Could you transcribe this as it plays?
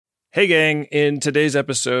Hey gang, in today's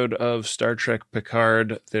episode of Star Trek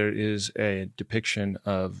Picard, there is a depiction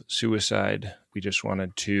of suicide. We just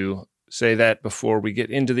wanted to say that before we get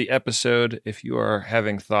into the episode. If you are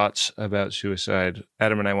having thoughts about suicide,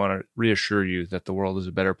 Adam and I want to reassure you that the world is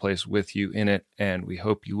a better place with you in it, and we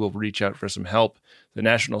hope you will reach out for some help. The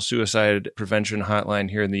National Suicide Prevention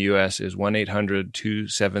Hotline here in the U.S. is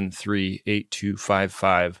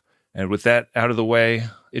 1-800-273-8255. And with that out of the way,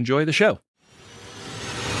 enjoy the show.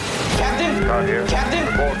 Captain! Picard here. Captain!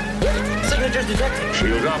 Report. Signatures detected.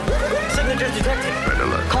 Shields up. Signatures detected. Red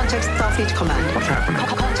alert. Context Starfleet Command. What's happening?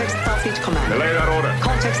 Context Starfleet Command. Relay that order.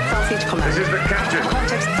 Context Starfleet Command. This is the captain.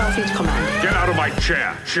 Context Starfleet Command. Get out of my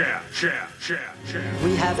chair. Chair.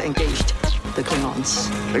 We have engaged the Klingons.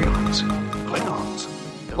 Klingons.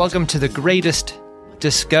 Welcome to The Greatest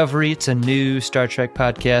Discovery. It's a new Star Trek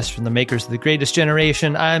podcast from the makers of The Greatest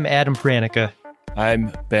Generation. I'm Adam Pranica.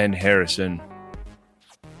 I'm Ben Harrison.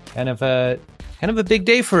 Kind of a big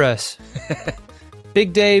day for us.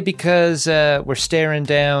 Big day because we're staring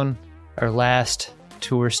down our last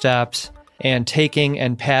tour stops and taking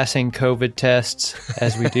and passing COVID tests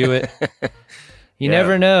as we do it. You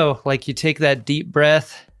never know. Like, you take that deep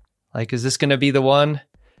breath. Like, is this going to be the one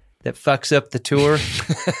that fucks up the tour?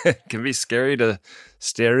 It can be scary to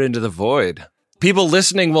stare into the void. People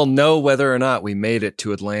listening will know whether or not we made it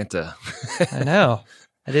to Atlanta. I know.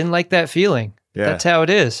 I didn't like that feeling. Yeah. That's how it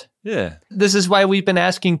is. Yeah. This is why we've been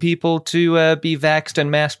asking people to be vaxxed and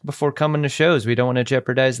masked before coming to shows. We don't want to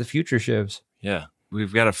jeopardize the future shows. Yeah.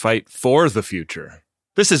 We've got to fight for the future.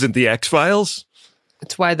 This isn't the X-Files.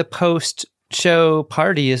 That's why the post-show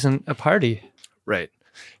party isn't a party. Right.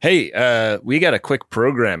 Hey, we got a quick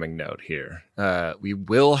programming note here. We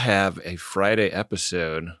will have a Friday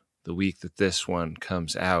episode the week that this one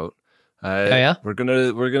comes out. Oh, yeah? We're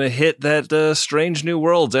gonna hit that Strange New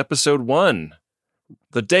Worlds episode 1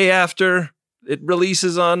 the day after it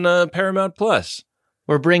releases on Paramount Plus.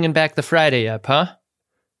 We're bringing back the Friday up, huh?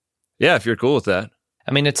 Yeah, if you're cool with that.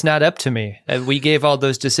 I mean, it's not up to me. We gave all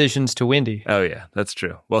those decisions to Wendy. Oh yeah, that's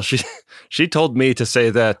true. Well, she told me to say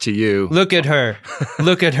that to you. Look at her.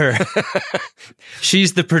 Look at her.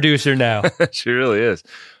 She's the producer now. She really is.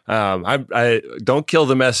 I don't kill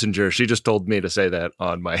the messenger. She just told me to say that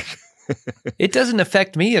on mic. It doesn't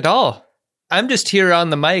affect me at all. I'm just here on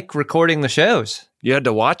the mic recording the shows. You had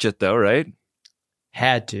to watch it though, right?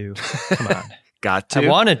 Had to. Come on. Got to. I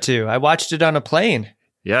wanted to. I watched it on a plane.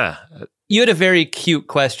 Yeah. You had a very cute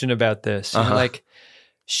question about this. Uh-huh. You're like,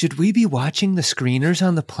 should we be watching the screeners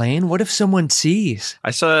on the plane? What if someone sees?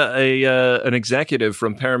 I saw an executive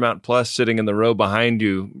from Paramount Plus sitting in the row behind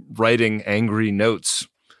you writing angry notes.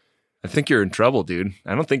 I think you're in trouble, dude.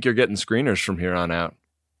 I don't think you're getting screeners from here on out.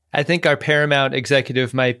 I think our Paramount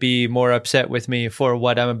executive might be more upset with me for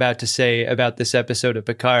what I'm about to say about this episode of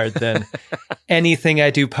Picard than anything I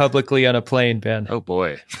do publicly on a plane, Ben. Oh,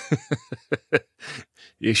 boy.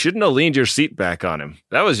 You shouldn't have leaned your seat back on him.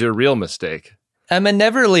 That was your real mistake. I'm a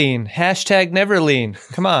never lean. Hashtag never lean.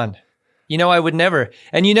 Come on. You know, I would never.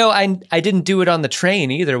 And you know, I didn't do it on the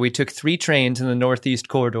train either. We took 3 trains in the Northeast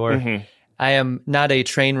Corridor. Mm-hmm. I am not a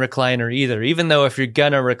train recliner either, even though if you're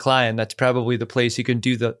gonna recline, that's probably the place you can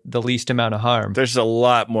do the least amount of harm. There's a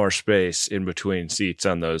lot more space in between seats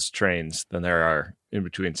on those trains than there are in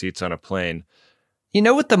between seats on a plane. You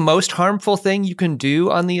know what the most harmful thing you can do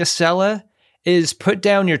on the Acela is put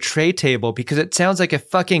down your tray table, because it sounds like a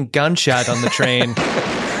fucking gunshot on the train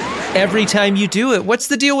every time you do it. What's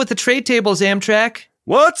the deal with the tray tables, Amtrak?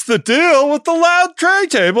 What's the deal with the loud tray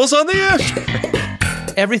tables on the Amtrak?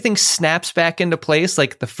 Everything snaps back into place,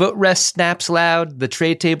 like the footrest snaps loud, the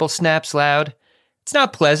tray table snaps loud. It's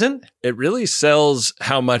not pleasant. It really sells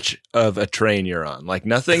how much of a train you're on. Like,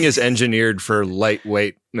 nothing is engineered for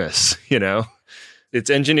lightweightness, you know? It's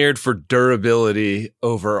engineered for durability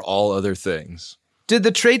over all other things. Did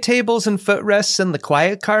the tray tables and footrests in the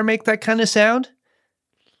quiet car make that kind of sound?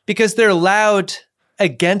 Because they're loud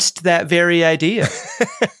against that very idea.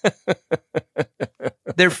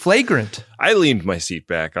 They're flagrant. I leaned my seat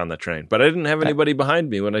back on the train, but I didn't have anybody behind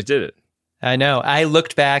me when I did it. I know. I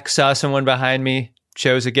looked back, saw someone behind me,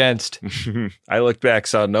 chose against. I looked back,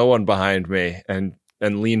 saw no one behind me, and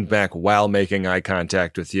leaned back while making eye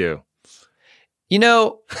contact with you. You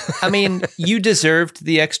know, I mean, you deserved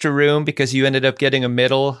the extra room because you ended up getting a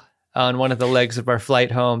middle on one of the legs of our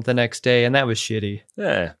flight home the next day, and that was shitty.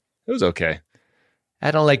 Yeah, it was okay.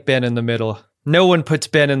 I don't like Ben in the middle. No one puts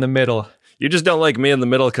Ben in the middle. You just don't like me in the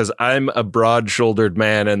middle because I'm a broad-shouldered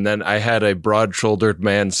man, and then I had a broad-shouldered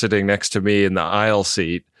man sitting next to me in the aisle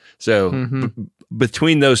seat. So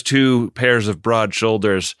between those two pairs of broad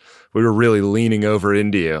shoulders, we were really leaning over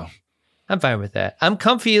into you. I'm fine with that. I'm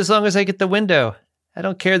comfy as long as I get the window. I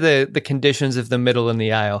don't care the conditions of the middle and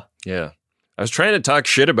the aisle. Yeah. I was trying to talk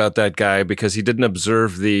shit about that guy because he didn't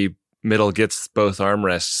observe the middle gets both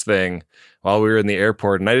armrests thing while we were in the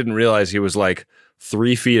airport, and I didn't realize he was like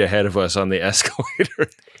 3 feet ahead of us on the escalator.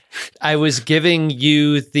 I was giving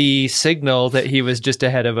you the signal that he was just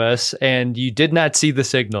ahead of us, and you did not see the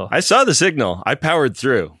signal. I saw the signal. I powered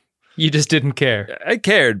through. You just didn't care. I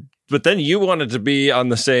cared, but then you wanted to be on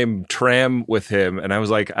the same tram with him, and I was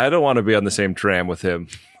like, I don't want to be on the same tram with him.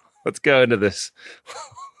 Let's go into this.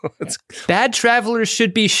 Bad travelers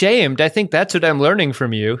should be shamed. I think that's what I'm learning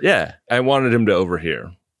from you. Yeah, I wanted him to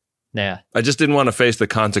overhear. Yeah. I just didn't want to face the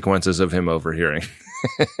consequences of him overhearing.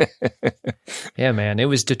 Yeah, man, it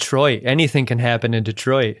was Detroit. Anything can happen in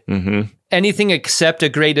Detroit. Mm-hmm. Anything except a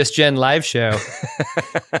Greatest Gen live show.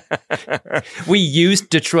 We used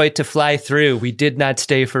Detroit to fly through. We did not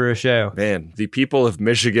stay for a show. Man, the people of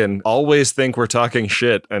Michigan always think we're talking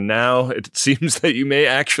shit, and now it seems that you may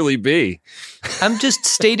actually be. I'm just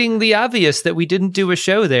stating the obvious that we didn't do a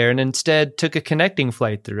show there and instead took a connecting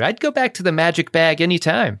flight through. I'd go back to the Magic Bag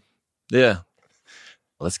anytime. Yeah.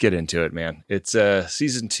 Let's get into it, man. It's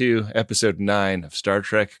season 2, episode 9 of Star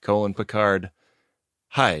Trek: Picard.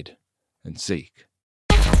 Hide and seek.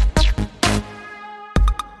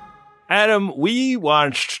 Adam, we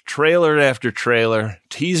watched trailer after trailer,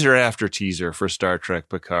 teaser after teaser for Star Trek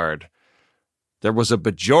Picard. There was a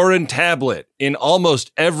Bajoran tablet in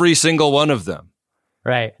almost every single one of them.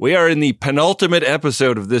 Right. We are in the penultimate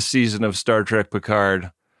episode of this season of Star Trek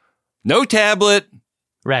Picard. No tablet.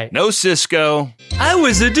 Right. No Cisco. I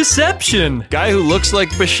was a deception. Guy who looks like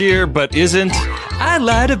Bashir but isn't. I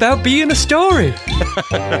lied about being a story.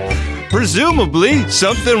 Presumably,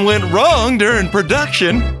 something went wrong during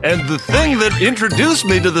production, and the thing that introduced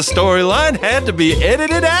me to the storyline had to be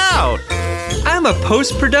edited out. I'm a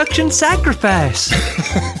post-production sacrifice.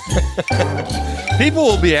 People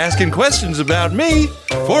will be asking questions about me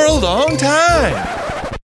for a long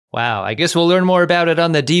time. Wow, I guess we'll learn more about it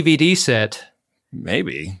on the DVD set.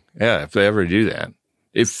 Maybe. Yeah, if they ever do that.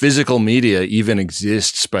 If physical media even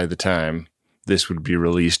exists by the time this would be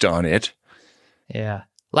released on it. Yeah.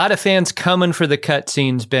 A lot of fans coming for the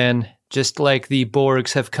cutscenes, Ben, just like the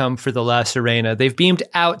Borgs have come for the La Sirena. They've beamed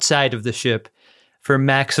outside of the ship for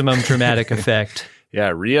maximum dramatic effect. Yeah,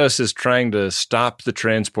 Rios is trying to stop the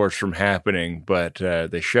transports from happening, but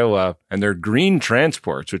they show up, and they're green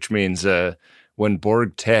transports, which means when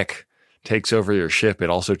Borg tech takes over your ship,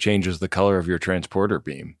 it also changes the color of your transporter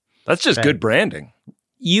beam. That's just good branding.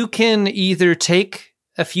 You can either take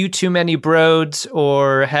a few too many broads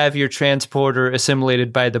or have your transporter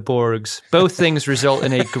assimilated by the Borgs. Both things result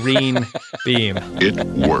in a green beam. It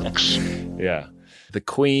works. Yeah. The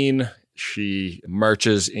Queen, she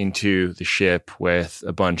marches into the ship with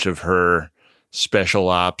a bunch of her special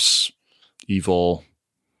ops, evil,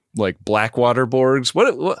 like Blackwater Borgs.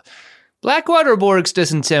 What? Blackwater Borgs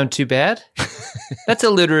doesn't sound too bad. That's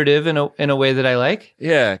alliterative in a way that I like.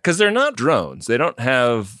 Yeah, because they're not drones. They don't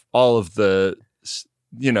have all of the,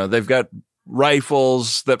 they've got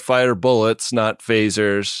rifles that fire bullets, not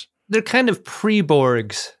phasers. They're kind of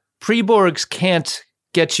pre-Borgs. Pre-Borgs can't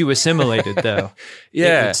get you assimilated, though.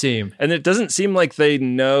 Yeah. It would seem. And it doesn't seem like they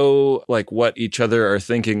know like what each other are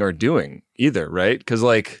thinking or doing either, right? Because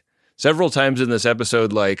like several times in this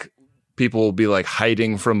episode, like, people will be like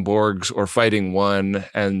hiding from Borgs or fighting one,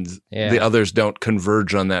 and the others don't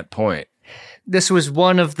converge on that point. This was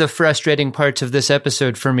one of the frustrating parts of this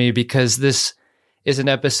episode for me, because this is an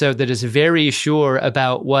episode that is very sure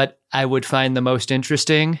about what I would find the most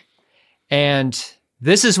interesting. And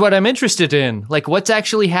this is what I'm interested in. Like, what's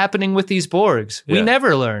actually happening with these Borgs? We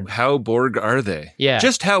never learn. How Borg are they? Yeah.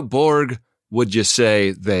 Just how Borg would you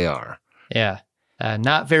say they are? Yeah.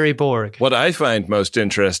 Not very Borg. What I find most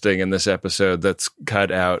interesting in this episode that's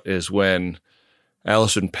cut out is when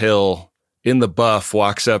Alison Pill in the buff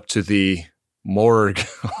walks up to the morgue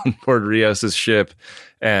on board Rios's ship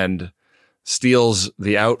and steals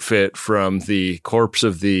the outfit from the corpse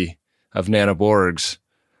of Nana Borgs.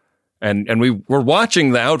 And we're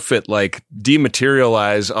watching the outfit like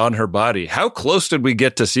dematerialize on her body. How close did we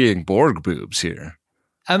get to seeing Borg boobs here?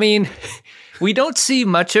 I mean, we don't see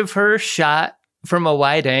much of her shot from a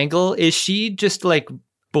wide angle. Is she just like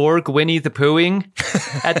Borg Winnie the Poohing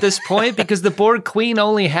at this point? Because the Borg Queen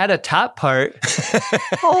only had a top part.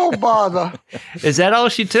 Oh, bother. Is that all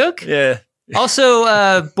she took? Yeah.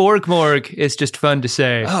 Also, Borg Morg is just fun to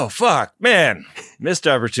say. Oh, fuck. Man. Missed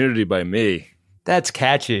opportunity by me. That's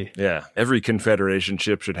catchy. Yeah. Every Confederation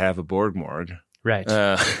ship should have a Borg morgue. Right.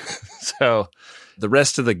 So the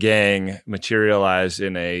rest of the gang materialize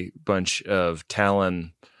in a bunch of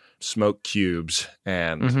Talon smoke cubes,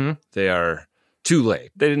 and they are too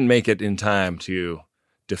late. They didn't make it in time to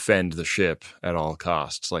defend the ship at all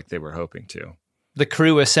costs like they were hoping to. The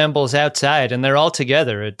crew assembles outside, and they're all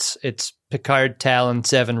together. It's Picard, Talon,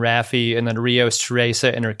 Seven, Raffi, and then Rios,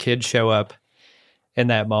 Teresa, and her kid show up in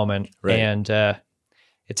that moment. Right. And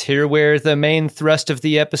it's here where the main thrust of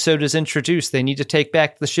the episode is introduced. They need to take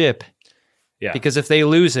back the ship. Yeah. Because if they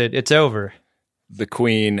lose it, it's over. The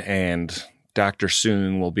Queen and Dr.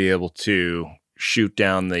 Soong will be able to shoot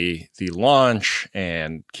down the launch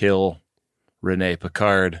and kill Rene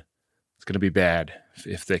Picard. It's going to be bad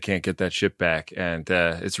if they can't get that ship back. And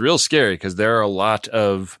it's real scary because there are a lot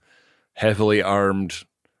of heavily armed,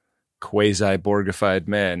 quasi-Borgified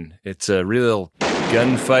men. It's a real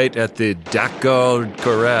gunfight at the Dachau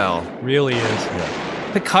Corral. Really is.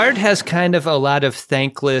 Yeah. Picard has kind of a lot of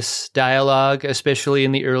thankless dialogue, especially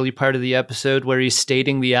in the early part of the episode, where he's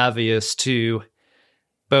stating the obvious to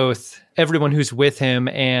both everyone who's with him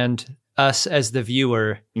and us as the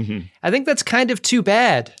viewer. Mm-hmm. I think that's kind of too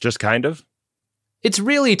bad. Just kind of? It's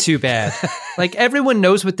really too bad. Like, everyone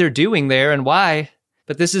knows what they're doing there and why.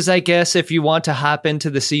 But this is, I guess, if you want to hop into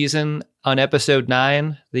the season on episode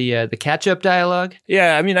 9, the catch-up dialogue.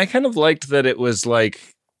 Yeah, I mean, I kind of liked that it was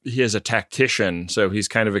like he is a tactician, so he's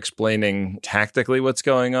kind of explaining tactically what's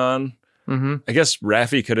going on. Mm-hmm. I guess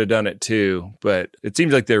Raffi could have done it too, but it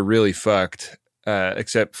seems like they're really fucked,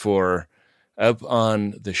 except for up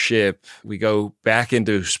on the ship. We go back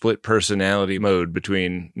into split personality mode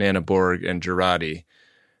between Nana Borg and Jurati.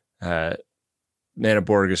 Nana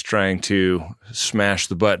Borg is trying to smash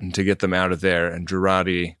the button to get them out of there, and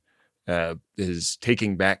Jurati is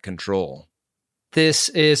taking back control. This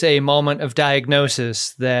is a moment of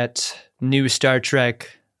diagnosis that new Star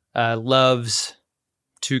Trek loves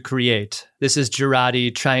to create. This is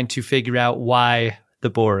Jurati trying to figure out why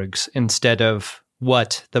the Borgs instead of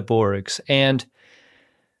what the Borgs. And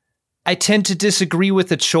I tend to disagree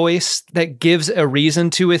with a choice that gives a reason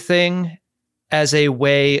to a thing as a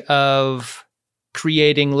way of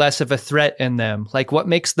creating less of a threat in them. Like, what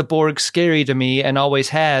makes the Borg scary to me, and always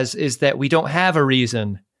has, is that we don't have a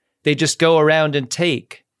reason. They just go around and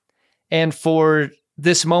take. And for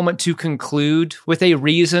this moment to conclude with a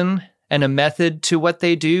reason and a method to what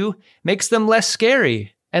they do makes them less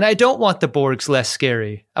scary. And I don't want the Borgs less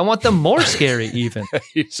scary. I want them more scary, even.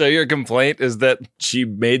 So your complaint is that she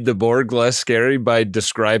made the Borg less scary by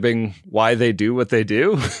describing why they do what they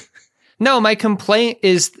do? No, my complaint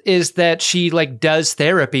is that she does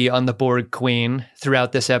therapy on the Borg Queen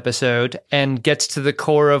throughout this episode and gets to the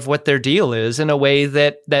core of what their deal is in a way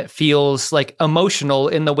that feels emotional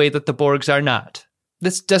in the way that the Borgs are not.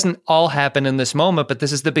 This doesn't all happen in this moment, but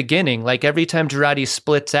this is the beginning. Every time Jurati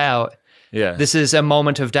splits out, this is a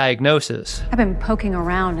moment of diagnosis. I've been poking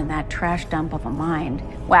around in that trash dump of a mind.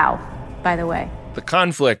 Wow, by the way. The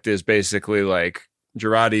conflict is basically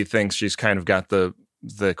Jurati thinks she's kind of got the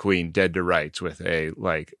Queen dead to rights with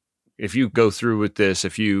if you go through with this,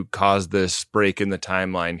 if you cause this break in the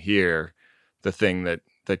timeline here, the thing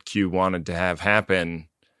that Q wanted to have happen,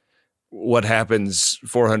 what happens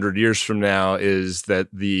 400 years from now is that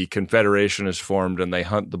the Confederation is formed and they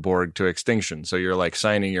hunt the Borg to extinction. So you're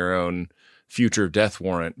signing your own future death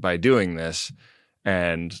warrant by doing this.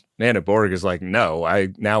 And Nana Borg is no, I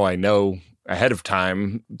know ahead of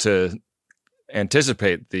time to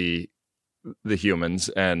anticipate the humans,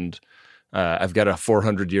 and I've got a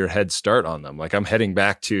 400-year head start on them. I'm heading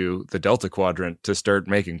back to the Delta Quadrant to start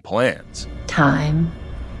making plans. Time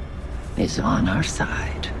is on our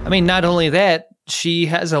side. I mean, not only that, she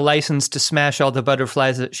has a license to smash all the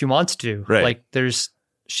butterflies that she wants to. Right.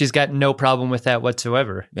 She's got no problem with that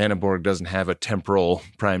whatsoever. Nana Borg doesn't have a temporal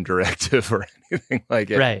prime directive or anything like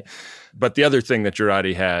it. Right. But the other thing that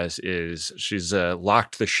Jurati has is she's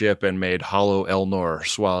locked the ship and made Holo Elnor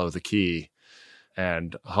swallow the key.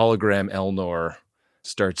 And hologram Elnor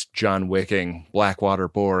starts John Wicking Blackwater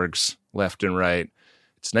Borgs left and right.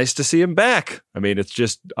 It's nice to see him back. I mean, it's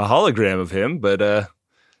just a hologram of him, but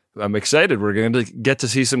I'm excited. We're going to get to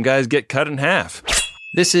see some guys get cut in half.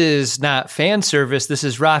 This is not fan service. This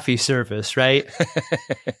is Raffi service, right?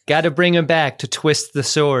 Got to bring him back to twist the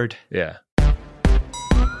sword. Yeah.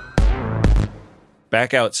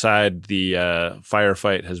 Back outside, the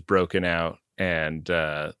firefight has broken out, and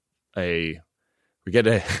we get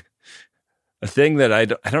a thing that I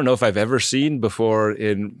don't know if I've ever seen before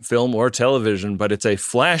in film or television, but it's a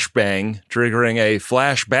flashbang triggering a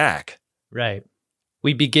flashback. Right.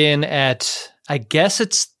 We begin at, I guess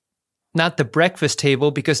it's not the breakfast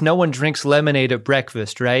table because no one drinks lemonade at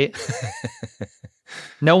breakfast, right?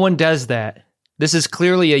 No one does that. This is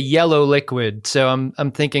clearly a yellow liquid, so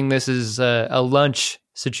I'm thinking this is a lunch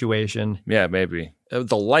situation. Yeah, maybe.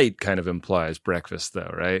 The light kind of implies breakfast,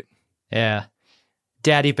 though, right? Yeah.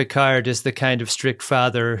 Daddy Picard is the kind of strict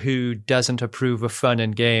father who doesn't approve of fun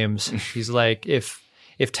and games. He's like, if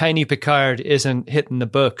Tiny Picard isn't hitting the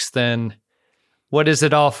books, then what is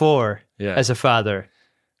it all for as a father?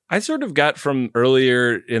 I sort of got from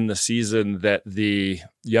earlier in the season that the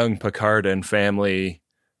young Picard and family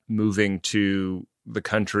moving to the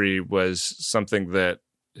country was something that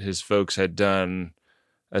his folks had done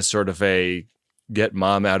as sort of a get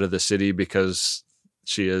mom out of the city because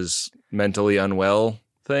she is mentally unwell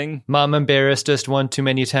thing. Mom embarrassed us one too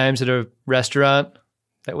many times at a restaurant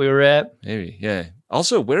that we were at. Maybe, yeah.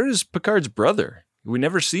 Also, where is Picard's brother? We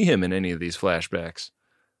never see him in any of these flashbacks.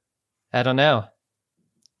 I don't know.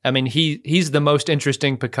 I mean, he's the most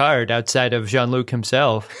interesting Picard outside of Jean-Luc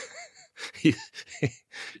himself.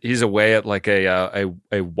 He's away at like a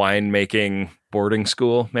wine-making boarding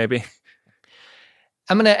school, maybe.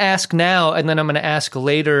 I'm going to ask now, and then I'm going to ask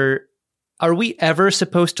later, are we ever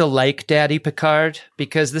supposed to like Daddy Picard?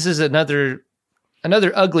 Because this is another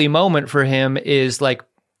ugly moment for him, is like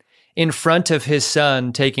in front of his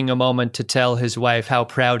son, taking a moment to tell his wife how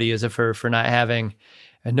proud he is of her for not having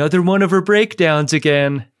another one of her breakdowns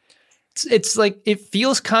again. It's like, it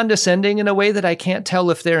feels condescending in a way that I can't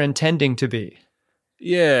tell if they're intending to be.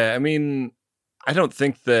 Yeah, I mean, I don't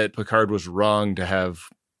think that Picard was wrong to have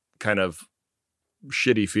kind of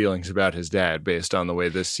shitty feelings about his dad based on the way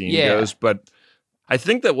this scene goes, but I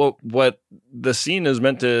think that what the scene is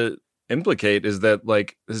meant to implicate is that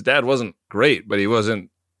like his dad wasn't great, but he wasn't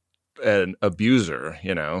an abuser,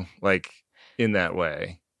 like in that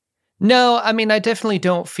way. No, I mean, I definitely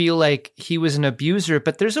don't feel like he was an abuser,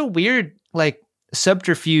 but there's a weird like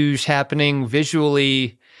subterfuge happening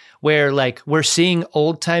visually where like we're seeing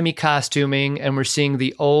old-timey costuming and we're seeing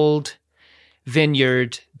the old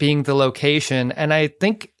vineyard being the location. And I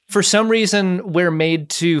think for some reason we're made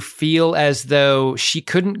to feel as though she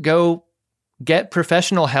couldn't go get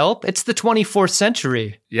professional help. It's the 24th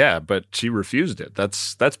century. Yeah, but she refused it.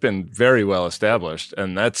 That's been very well established,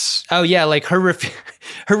 and that's like her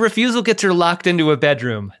refusal gets her locked into a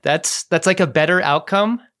bedroom. That's like a better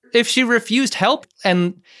outcome. If she refused help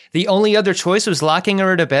and the only other choice was locking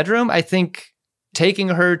her in a bedroom, I think taking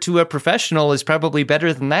her to a professional is probably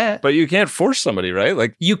better than that. But you can't force somebody, right?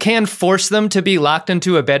 Like you can force them to be locked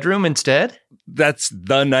into a bedroom instead. That's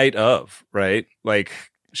the night of, right? Like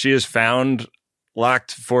she is found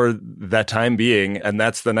locked for that time being, and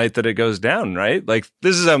that's the night that it goes down, right? Like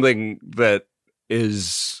this is something that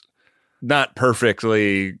is not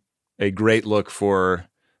perfectly a great look for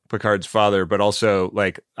Picard's father, but also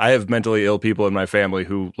like I have mentally ill people in my family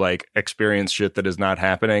who like experience shit that is not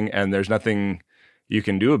happening, and there's nothing you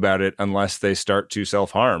can do about it unless they start to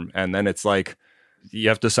self-harm. And then it's like you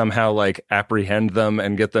have to somehow like apprehend them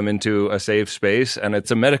and get them into a safe space. And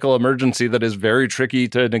it's a medical emergency that is very tricky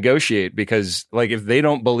to negotiate because like if they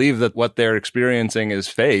don't believe that what they're experiencing is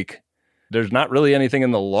fake, there's not really anything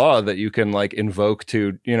in the law that you can like invoke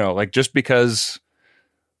to, like just because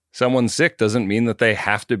someone's sick doesn't mean that they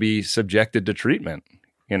have to be subjected to treatment,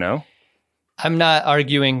 I'm not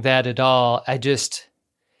arguing that at all.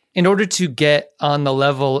 In order to get on the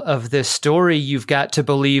level of this story, you've got to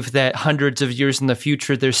believe that hundreds of years in the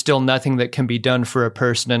future, there's still nothing that can be done for a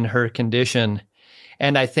person in her condition.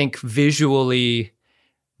 And I think visually,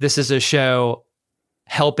 this is a show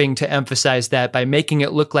helping to emphasize that by making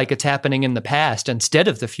it look like it's happening in the past instead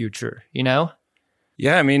of the future,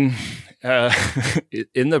 Yeah, I mean,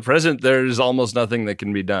 in the present, there's almost nothing that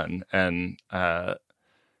can be done. And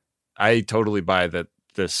I totally buy that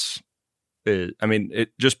this...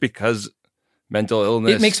 just because mental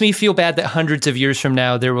illness... It makes me feel bad that hundreds of years from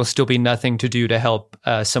now, there will still be nothing to do to help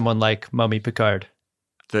someone like Mummy Picard.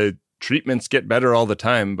 The treatments get better all the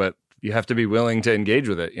time, but you have to be willing to engage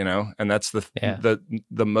with it, And that's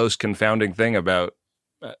the most confounding thing about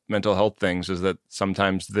mental health things is that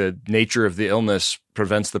sometimes the nature of the illness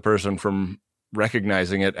prevents the person from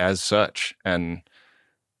recognizing it as such. And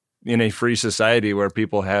in a free society where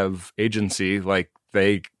people have agency, like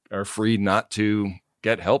they are free not to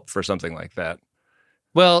get help for something like that.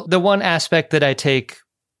 Well, the one aspect that I take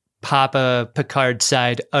Papa Picard's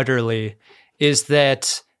side utterly is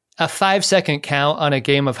that a 5-second count on a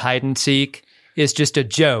game of hide and seek is just a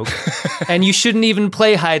joke. And you shouldn't even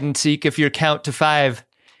play hide and seek if your count to 5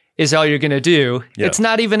 is all you're going to do. Yeah. It's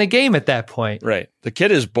not even a game at that point. Right. The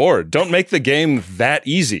kid is bored. Don't make the game that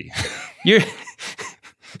easy.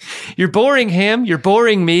 You're boring him. You're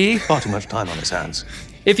boring me. Far too much time on his hands.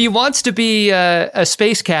 If he wants to be a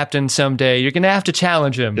space captain someday, you're going to have to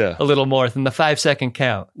challenge him a little more than the 5-second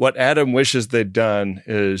count. What Adam wishes they'd done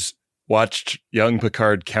is watched young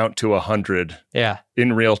Picard count to 100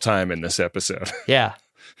 in real time in this episode. Yeah.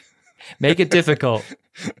 Make it difficult.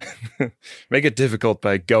 Make it difficult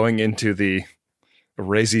by going into the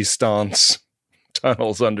resistance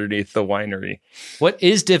tunnels underneath the winery. What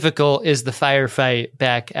is difficult is the firefight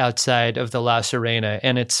back outside of the La Sirena.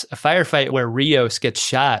 And it's a firefight where Rios gets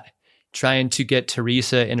shot trying to get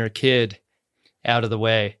Teresa and her kid out of the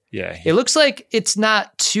way. Yeah. It looks like it's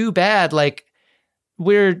not too bad. Like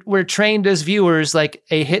we're trained as viewers, like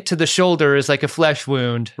a hit to the shoulder is like a flesh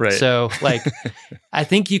wound. Right. So like, I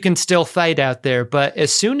think you can still fight out there. But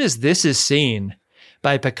as soon as this is seen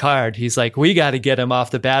by Picard, he's like, we got to get him off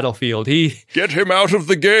the battlefield. Get him out of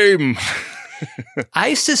the game.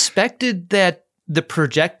 I suspected that the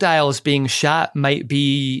projectiles being shot might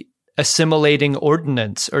be assimilating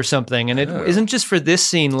ordnance or something. And it isn't just for this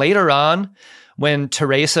scene. Later on, when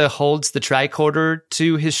Teresa holds the tricorder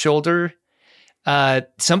to his shoulder,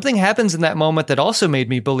 something happens in that moment that also made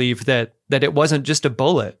me believe that it wasn't just a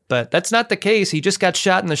bullet. But that's not the case. He just got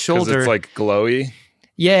shot in the shoulder. It's like glowy.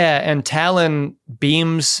 Yeah, and Talon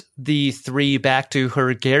beams the three back to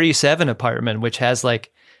her Gary 7 apartment, which has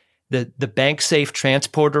like the bank safe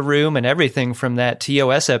transporter room and everything from that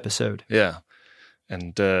TOS episode. Yeah.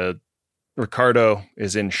 And Ricardo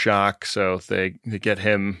is in shock, so they get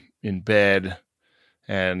him in bed.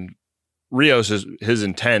 And Rios, his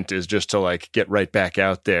intent is just to like get right back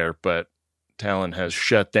out there, but Talon has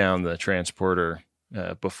shut down the transporter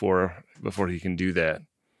before he can do that.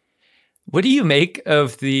 What do you make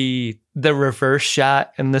of the reverse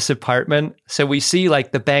shot in this apartment? So we see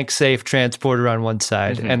like the bank safe transporter on one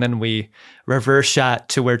side, and then we reverse shot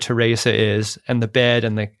to where Teresa is and the bed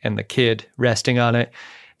and the kid resting on it.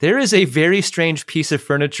 There is a very strange piece of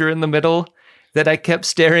furniture in the middle that I kept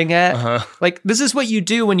staring at. Like, this is what you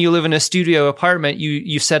do when you live in a studio apartment.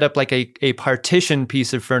 You set up like a partition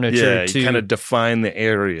piece of furniture. Yeah, you kind of define the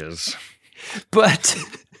areas. But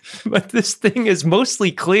this thing is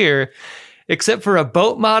mostly clear, except for a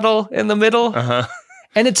boat model in the middle.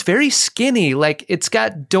 And it's very skinny. Like, it's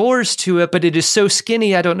got doors to it, but it is so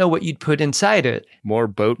skinny, I don't know what you'd put inside it. More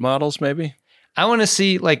boat models, maybe? I want to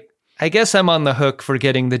see, like, I guess I'm on the hook for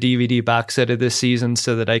getting the DVD box set of this season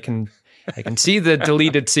so that I can see the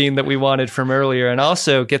deleted scene that we wanted from earlier, and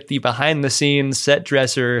also get the behind-the-scenes set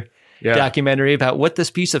dresser documentary about what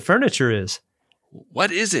this piece of furniture is.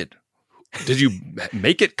 What is it? Did you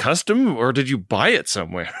make it custom, or did you buy it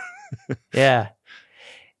somewhere? Yeah.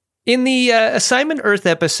 In the Assignment Earth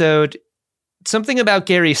episode, something about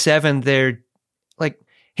Gary 7 there, like,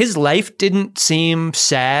 his life didn't seem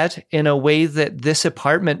sad in a way that this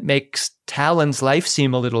apartment makes Talon's life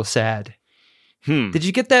seem a little sad. Did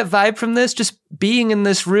you get that vibe from this? Just being in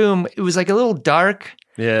this room, it was like a little dark,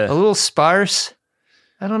 a little sparse.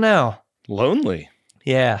 I don't know. Lonely.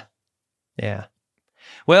 Yeah.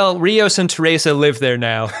 Well, Rios and Teresa live there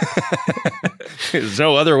now. There's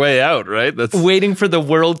no other way out, right? That's waiting for the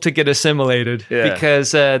world to get assimilated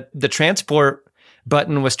because the transport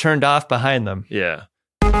button was turned off behind them. Yeah.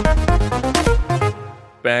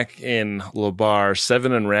 Back in Labar,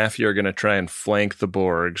 Seven and Raffi are going to try and flank the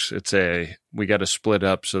Borgs. We got to split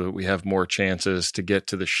up so that we have more chances to get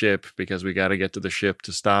to the ship, because we got to get to the ship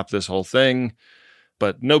to stop this whole thing.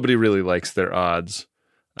 But nobody really likes their odds.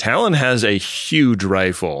 Talon has a huge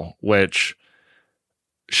rifle, which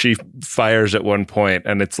she fires at one point,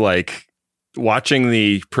 and it's like watching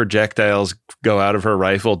the projectiles go out of her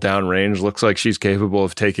rifle downrange looks like she's capable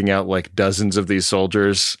of taking out like dozens of these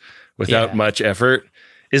soldiers without much effort.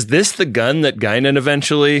 Is this the gun that Guinan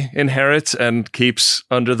eventually inherits and keeps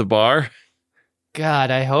under the bar? God,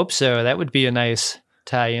 I hope so. That would be a nice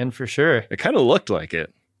tie-in for sure. It kind of looked like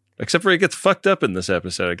it, except for it gets fucked up in this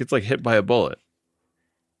episode. It gets like hit by a bullet.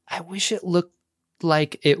 I wish it looked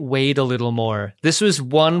like it weighed a little more. This was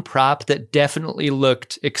one prop that definitely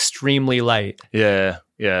looked extremely light. Yeah.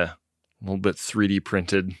 A little bit 3D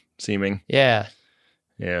printed seeming. Yeah.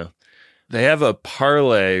 They have a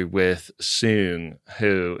parlay with Soong,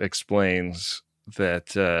 who explains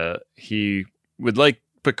that he would like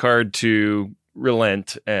Picard to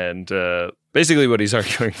relent, and basically what he's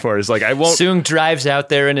arguing for is like, I won't... Soong drives out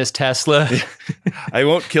there in his Tesla. I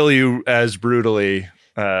won't kill you as brutally.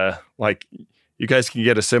 Like, you guys can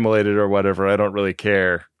get assimilated or whatever. I don't really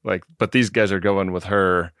care. Like, but these guys are going with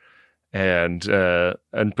her. And I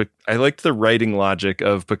liked the writing logic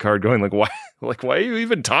of Picard going like, why are you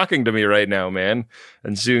even talking to me right now, man?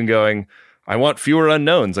 And Soong going, I want fewer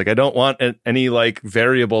unknowns. Like, I don't want any like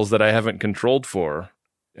variables that I haven't controlled for.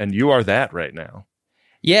 And you are that right now.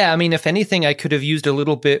 Yeah. I mean, if anything, I could have used a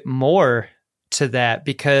little bit more to that,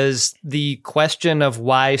 because the question of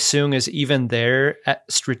why Soong is even there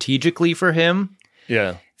strategically for him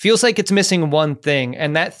feels like it's missing one thing.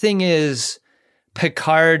 And that thing is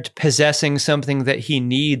Picard possessing something that he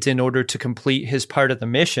needs in order to complete his part of the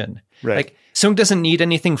mission. Right. Like, Soong doesn't need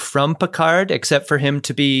anything from Picard except for him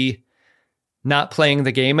to be not playing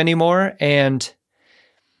the game anymore. And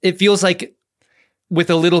it feels like with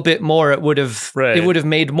a little bit more, it would have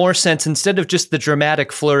made more sense instead of just the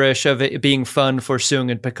dramatic flourish of it being fun for Soong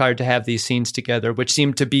and Picard to have these scenes together, which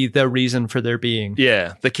seemed to be the reason for their being.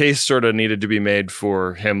 Yeah, the case sort of needed to be made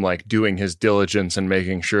for him, like doing his diligence and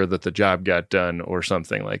making sure that the job got done or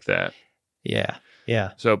something like that. Yeah,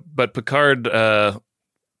 yeah. So, but Picard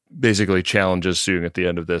basically challenges Soong at the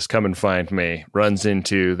end of this. Come and find me. Runs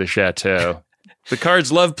into the chateau.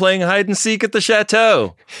 Picards love playing hide and seek at the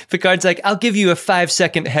chateau. Picard's like, I'll give you a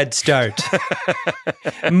 5-second head start.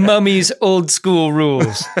 Mummy's old school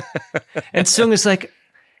rules. And Soong is like,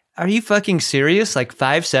 are you fucking serious? Like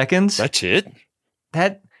 5 seconds? That's it?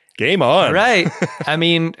 That game on. Right. I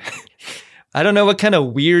mean, I don't know what kind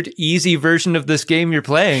of weird, easy version of this game you're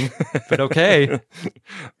playing, but okay.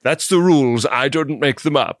 That's the rules. I didn't make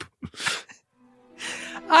them up.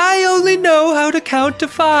 I only know how to count to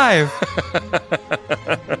 5.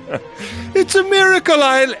 It's a miracle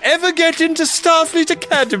I'll ever get into Starfleet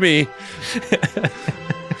Academy.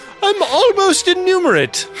 I'm almost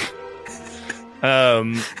innumerate.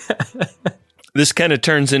 This kind of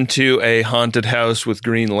turns into a haunted house with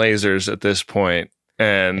green lasers at this point.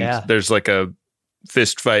 And there's like a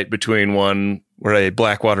fist fight between one where a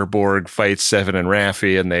Blackwater Borg fights Seven and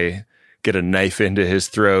Raffi, and they get a knife into his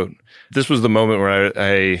throat. This was the moment where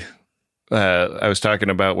I was talking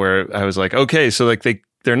about where I was like, okay, so like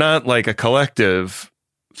they're not like a collective.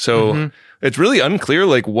 So it's really unclear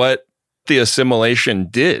like what the assimilation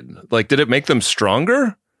did. Like, did it make them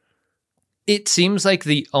stronger? It seems like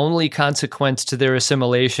the only consequence to their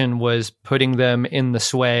assimilation was putting them in the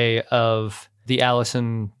sway of the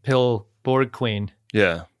Allison Pill Borg Queen.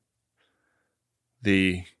 Yeah.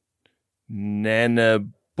 The Nanaborati?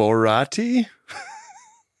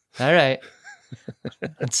 All right.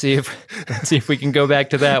 Let's see if we can go back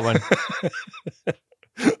to that one.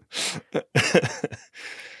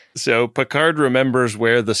 So Picard remembers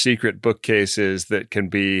where the secret bookcase is that can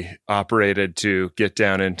be operated to get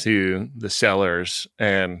down into the cellars,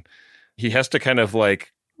 and he has to kind of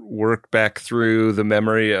like work back through the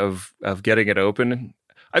memory of getting it open.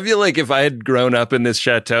 I feel like if I had grown up in this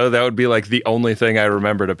chateau, that would be like the only thing I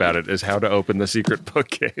remembered about it is how to open the secret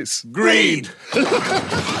bookcase. Greed!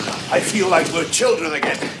 I feel like we're children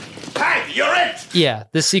again. Hey, you're it! Yeah,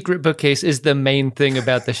 the secret bookcase is the main thing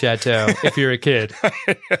about the chateau if you're a kid.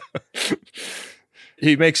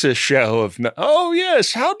 He makes a show of, oh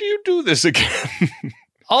yes, how do you do this again?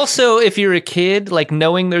 Also, if you're a kid, like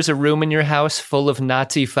knowing there's a room in your house full of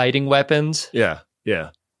Nazi fighting weapons. Yeah.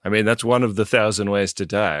 I mean, that's one of the 1,000 ways to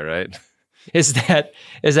die, right? Is that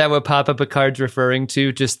what Papa Picard's referring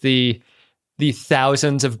to? Just the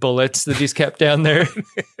thousands of bullets that he's kept down there?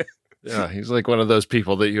 Yeah, he's like one of those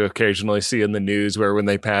people that you occasionally see in the news where when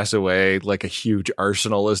they pass away, like a huge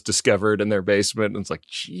arsenal is discovered in their basement. And it's like,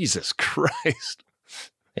 Jesus Christ.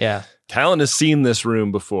 Yeah. Talon has seen this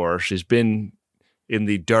room before. She's been in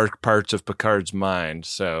the dark parts of Picard's mind.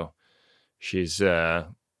 So she's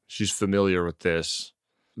familiar with this.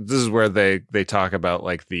 This is where they talk about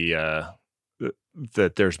like that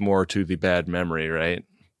there's more to the bad memory, right?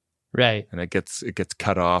 Right. And it gets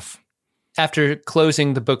cut off. After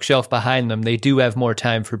closing the bookshelf behind them, they do have more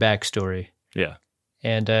time for backstory. Yeah.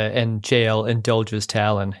 And JL indulges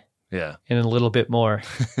Talon. Yeah. And a little bit more.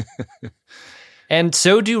 And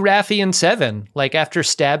so do Raffi and Seven. Like after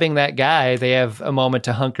stabbing that guy, they have a moment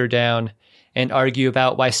to hunker down and argue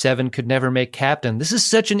about why Seven could never make captain. This is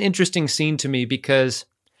such an interesting scene to me because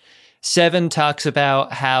Seven talks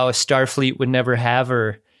about how Starfleet would never have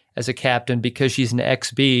her as a captain because she's an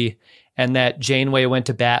XB, and that Janeway went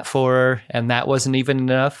to bat for her, and that wasn't even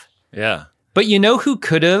enough. Yeah. But you know who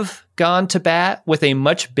could have gone to bat with a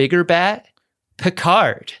much bigger bat?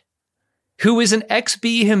 Picard, who is an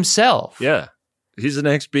XB himself. Yeah. He's an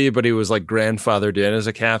XB, but he was like grandfathered in as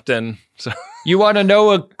a captain. So you want to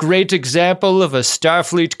know a great example of a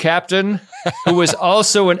Starfleet captain who was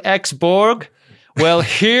also an ex-Borg? Well,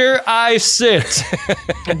 here I sit.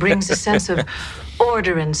 It brings a sense of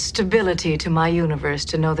order and stability to my universe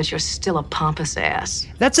to know that you're still a pompous ass.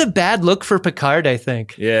 That's a bad look for Picard, I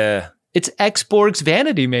think. Yeah. It's ex-Borg's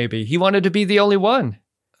vanity, maybe. He wanted to be the only one.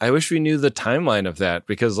 I wish we knew the timeline of that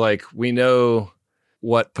because, like, we know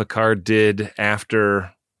what Picard did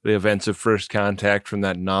after the events of First Contact from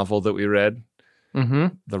that novel that we read.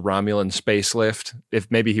 the Romulan space lift.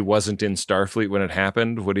 If maybe he wasn't in Starfleet when it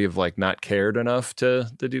happened, would he have like not cared enough to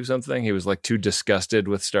do something? He was like too disgusted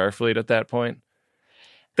with Starfleet at that point.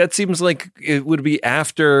 That seems like it would be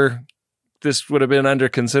after this would have been under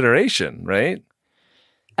consideration, right?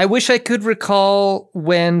 I wish I could recall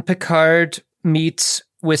when Picard meets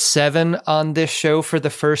with Seven on this show for the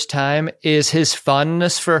first time. Is his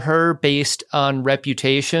fondness for her based on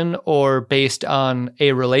reputation or based on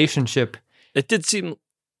a relationship? It did seem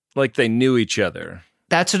like they knew each other.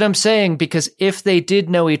 That's what I'm saying, because if they did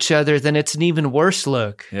know each other, then it's an even worse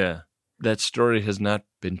look. Yeah. That story has not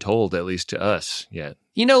been told, at least to us, yet.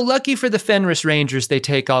 You know, lucky for the Fenris Rangers, they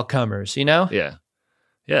take all comers, you know? Yeah.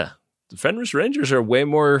 Yeah. The Fenris Rangers are way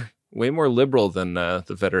more liberal than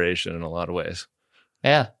the Federation in a lot of ways.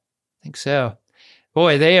 Yeah, I think so.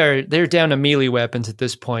 Boy, they're down to melee weapons at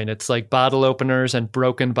this point. It's like bottle openers and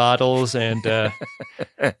broken bottles and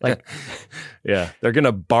like... Yeah, they're going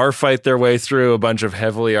to bar fight their way through a bunch of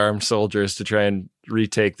heavily armed soldiers to try and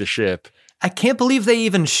retake the ship. I can't believe they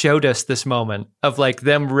even showed us this moment of like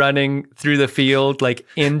them running through the field, like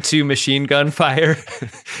into machine gun fire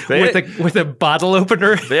with a bottle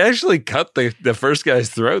opener. They actually cut the first guy's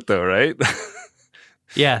throat though, right?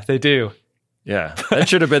 Yeah, they do. Yeah, that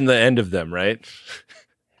should have been the end of them, right?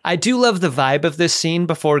 I do love the vibe of this scene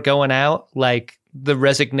before going out, like the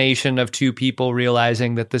resignation of two people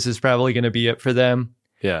realizing that this is probably going to be it for them.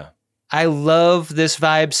 Yeah. I love this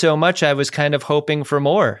vibe so much, I was kind of hoping for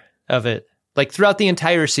more of it. Like throughout the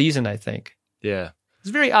entire season, I think. Yeah. It's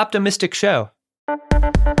a very optimistic show.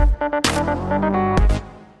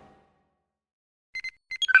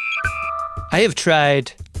 I have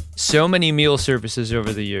tried so many meal services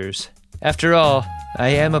over the years. After all, I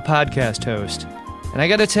am a podcast host. And I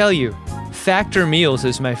gotta tell you, Factor Meals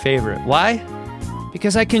is my favorite. Why?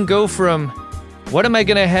 Because I can go from what am I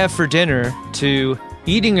gonna have for dinner to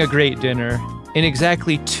eating a great dinner in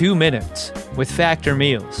exactly 2 minutes with Factor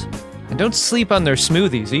Meals. And don't sleep on their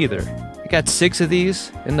smoothies either. I got 6 of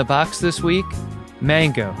these in the box this week.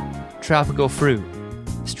 Mango, tropical fruit,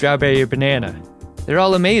 strawberry or banana. They're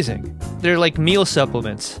all amazing. They're like meal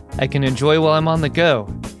supplements I can enjoy while I'm on the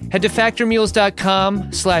go. Head to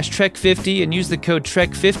factormeals.com/Trek50 and use the code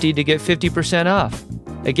Trek50 to get 50% off.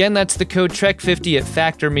 Again, that's the code Trek50 at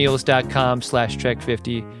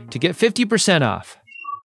factormeals.com/Trek50 to get 50% off.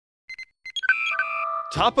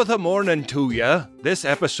 Top of the morning to ya. This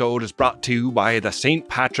episode is brought to you by the St.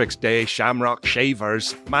 Patrick's Day Shamrock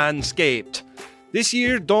Shavers, Manscaped. This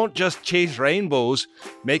year, don't just chase rainbows.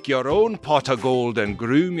 Make your own pot of gold and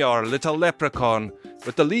groom your little leprechaun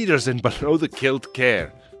with the leaders in below the kilt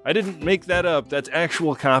care. I didn't make that up. That's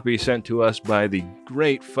actual copy sent to us by the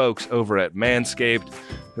great folks over at Manscaped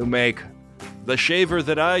who make the shaver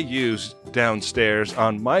that I use downstairs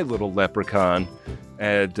on my little leprechaun.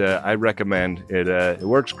 And I recommend it. It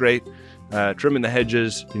works great. Trimming the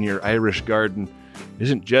hedges in your Irish garden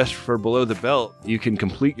isn't just for below the belt. You can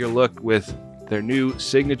complete your look with their new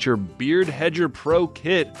signature Beard Hedger Pro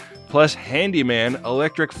Kit plus Handyman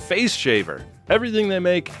Electric Face Shaver. Everything they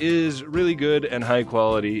make is really good and high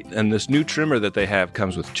quality, and this new trimmer that they have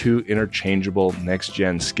comes with 2 interchangeable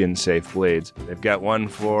next-gen skin-safe blades. They've got one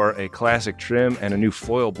for a classic trim and a new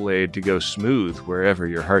foil blade to go smooth wherever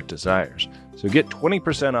your heart desires. So get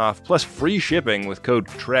 20% off plus free shipping with code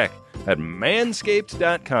TREK at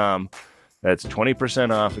manscaped.com. That's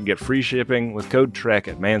 20% off and get free shipping with code TREK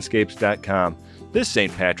at manscaped.com. This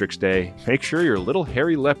St. Patrick's Day, make sure your little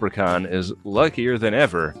hairy leprechaun is luckier than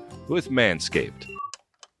ever with Manscaped.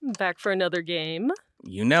 Back for another game.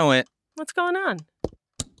 You know it. What's going on?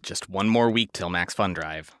 Just one more week till Max Fun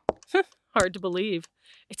Drive. Hard to believe.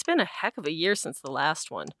 It's been a heck of a year since the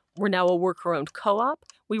last one. We're now a worker-owned co-op.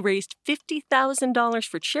 We raised $50,000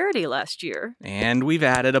 for charity last year. And we've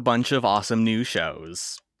added a bunch of awesome new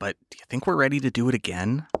shows. But do you think we're ready to do it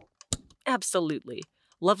again? Absolutely.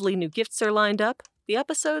 Lovely new gifts are lined up. The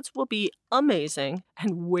episodes will be amazing,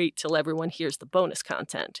 and wait till everyone hears the bonus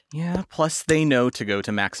content. Yeah, plus they know to go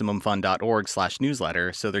to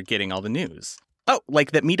MaximumFun.org/newsletter, so they're getting all the news. Oh,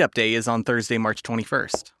 like that meetup day is on Thursday, March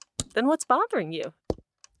 21st. Then what's bothering you?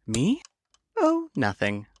 Me? Oh,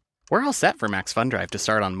 nothing. We're all set for Max Fun Drive to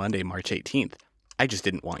start on Monday, March 18th. I just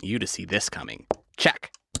didn't want you to see this coming.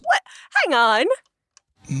 Check. What? Hang on.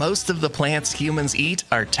 Most of the plants humans eat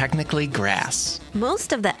are technically grass.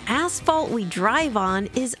 Most of the asphalt we drive on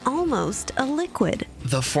is almost a liquid.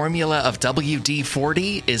 The formula of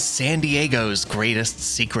WD-40 is San Diego's greatest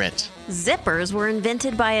secret. Zippers were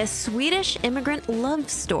invented by a Swedish immigrant love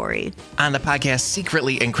story. On the podcast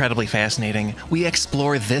Secretly Incredibly Fascinating, we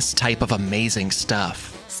explore this type of amazing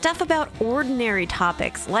stuff. Stuff about ordinary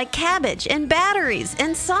topics like cabbage and batteries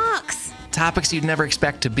and socks. Topics you'd never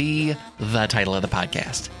expect to be the title of the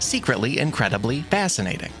podcast. Secretly Incredibly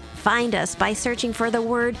Fascinating. Find us by searching for the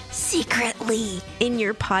word secretly in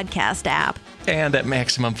your podcast app. And at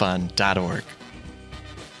MaximumFun.org.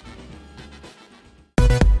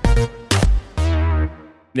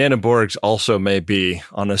 Nana Borgs also may be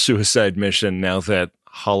on a suicide mission now that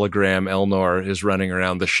hologram Elnor is running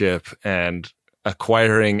around the ship and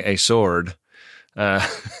acquiring a sword.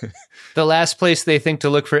 The last place they think to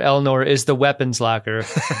look for Elnor is the weapons locker.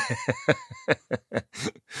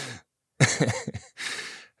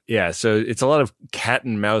 Yeah, so it's a lot of cat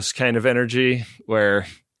and mouse kind of energy where...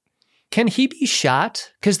 Can he be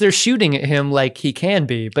shot? Because they're shooting at him like he can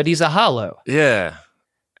be, but he's a hollow. Yeah.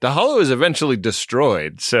 The hollow is eventually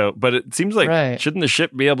destroyed, but it seems like, Shouldn't the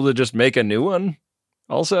ship be able to just make a new one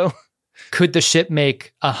also? Could the ship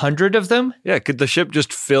make 100 of them? Yeah, could the ship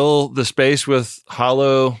just fill the space with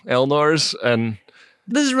hollow Elnors? And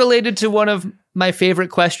this is related to one of my favorite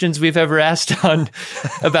questions we've ever asked on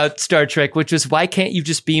about Star Trek, which is why can't you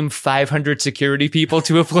just beam 500 security people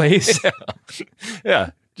to a place?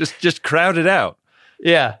 Yeah, just crowd it out.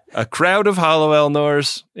 Yeah. A crowd of hollow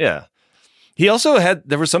Elnors. Yeah. He also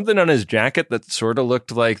there was something on his jacket that sort of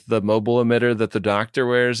looked like the mobile emitter that the Doctor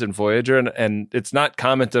wears in Voyager, and it's not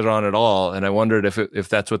commented on at all. And I wondered if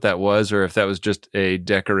that's what that was, or if that was just a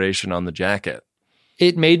decoration on the jacket.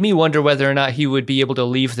 It made me wonder whether or not he would be able to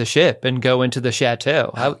leave the ship and go into the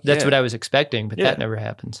chateau. That's what I was expecting, but that never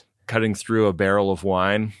happens. Cutting through a barrel of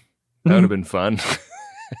wine. That would have been fun.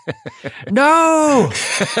 No!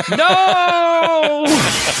 No!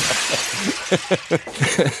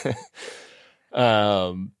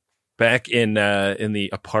 Back in the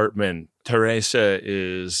apartment, Teresa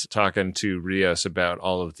is talking to Rios about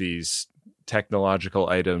all of these technological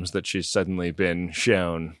items that she's suddenly been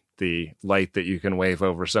shown. The light that you can wave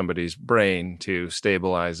over somebody's brain to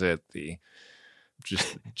stabilize it.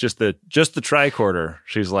 Just the tricorder.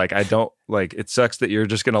 She's like, I don't like. It sucks that you're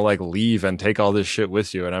just gonna leave and take all this shit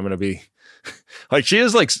with you, and I'm gonna be she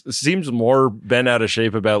is seems more bent out of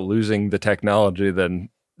shape about losing the technology than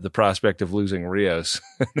the prospect of losing Rios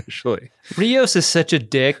initially. Rios is such a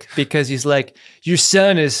dick because he's like, your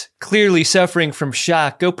son is clearly suffering from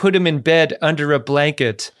shock. Go put him in bed under a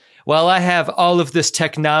blanket while I have all of this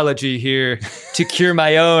technology here to cure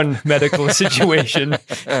my own medical situation.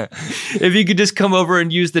 If you could just come over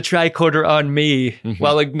and use the tricorder on me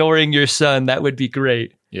while ignoring your son, that would be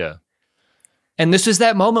great. Yeah. And this was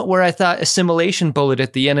that moment where I thought assimilation bullet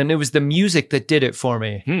at the end, and it was the music that did it for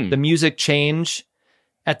me. The music change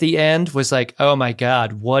at the end was like, oh my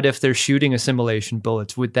God, what if they're shooting assimilation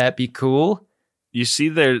bullets? Would that be cool? You see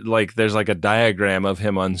there's a diagram of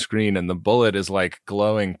him on screen, and the bullet is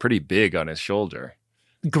glowing pretty big on his shoulder.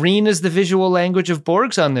 Green is the visual language of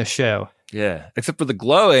Borgs on this show. Yeah, except for the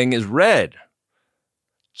glowing is red.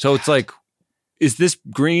 So it's is this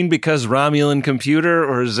green because Romulan computer,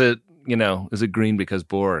 or is it green because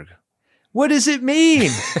Borg? What does it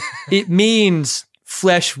mean? It means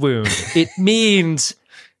flesh wound. It means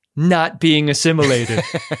not being assimilated.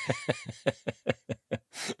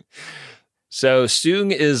 So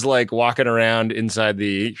Soong is walking around inside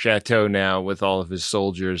the chateau now with all of his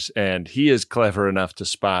soldiers, and he is clever enough to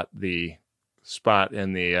spot the spot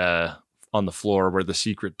in the on the floor where the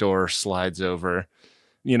secret door slides over.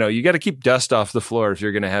 You got to keep dust off the floor if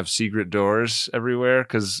you're going to have secret doors everywhere,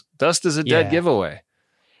 because dust is a dead giveaway.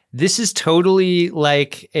 This is totally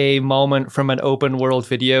like a moment from an open world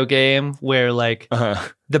video game where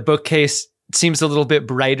the bookcase seems a little bit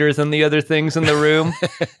brighter than the other things in the room.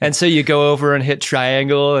 And so you go over and hit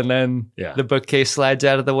triangle, and then the bookcase slides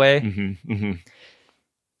out of the way.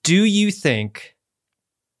 Do you think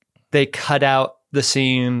they cut out the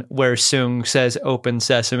scene where Soong says open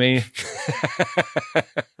sesame?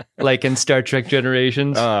 Like in Star Trek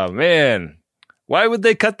Generations? Oh, man. Why would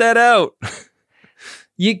they cut that out?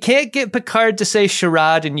 You can't get Picard to say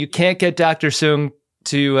charade, and you can't get Dr. Soong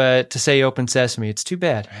to say open sesame. It's too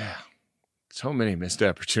bad. Yeah. So many missed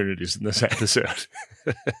opportunities in this episode.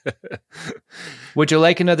 Would you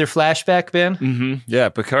like another flashback, Ben? Yeah,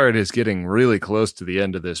 Picard is getting really close to the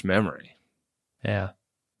end of this memory. Yeah.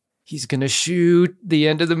 He's going to shoot the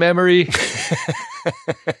end of the memory.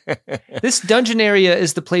 This dungeon area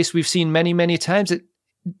is the place we've seen many, many times.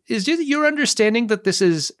 is it your understanding that this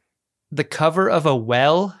is the cover of a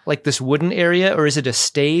well, like this wooden area, or is it a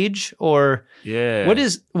stage, or what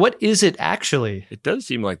is it actually? It does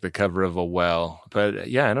seem like the cover of a well, but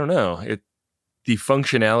yeah, I don't know. The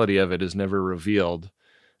functionality of it is never revealed.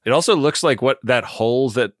 It also looks like that hole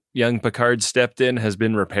that young Picard stepped in has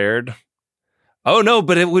been repaired. Oh no,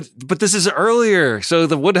 but this is earlier, so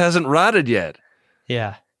the wood hasn't rotted yet.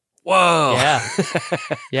 Yeah. Whoa. Yeah.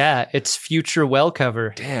 Yeah, it's future well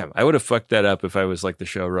cover. Damn, I would have fucked that up if I was like the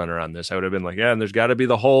showrunner on this. I would have been like, yeah, and there's got to be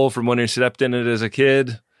the hole from when he stepped in it as a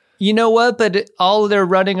kid. You know what? But all they're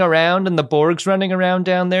running around and the Borg's running around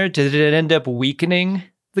down there, did it end up weakening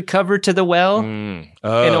the cover to the well in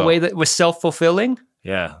a way that was self-fulfilling?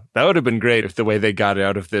 Yeah, that would have been great if the way they got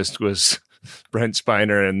out of this was Brent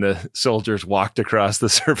Spiner and the soldiers walked across the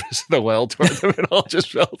surface of the well toward them and all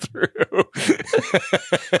just fell through.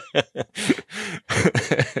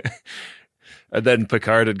 And then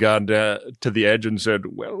Picard had gone to the edge and said,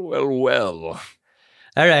 well.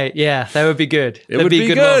 All right, yeah, that would be good. It would be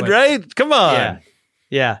good, moment. Right? Come on.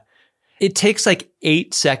 Yeah. It takes like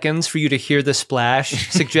 8 seconds for you to hear the splash,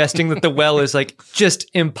 suggesting that the well is like just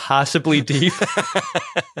impossibly deep.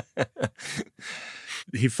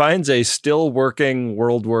 He finds a still working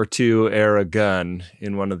World War II era gun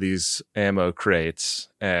in one of these ammo crates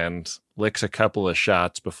and licks a couple of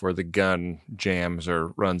shots before the gun jams or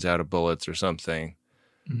runs out of bullets or something.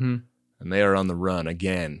 Mm-hmm. And they are on the run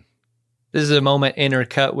again. This is a moment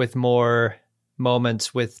intercut with more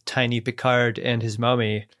moments with Tiny Picard and his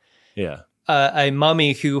mummy. Yeah. A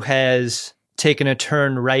mummy who has taken a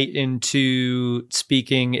turn right into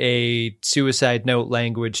speaking a suicide note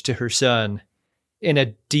language to her son in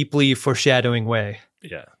a deeply foreshadowing way.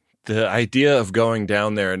 Yeah. The idea of going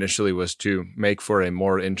down there initially was to make for a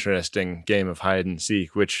more interesting game of hide and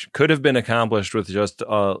seek, which could have been accomplished with just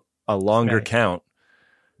a longer count.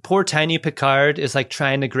 Poor Tiny Picard is like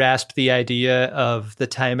trying to grasp the idea of the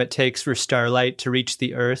time it takes for starlight to reach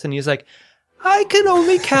the Earth. And he's like, I can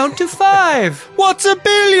only count to 5. What's a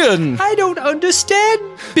billion? I don't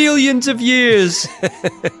understand billions of years.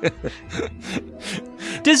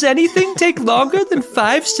 Does anything take longer than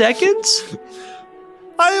 5 seconds?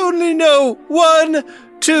 I only know 1,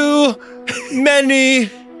 2,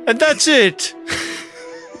 many, and that's it.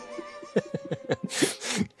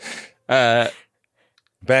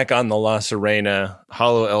 Back on the La Sirena,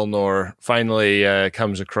 Hollow Elnor finally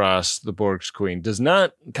comes across the Borg's queen, does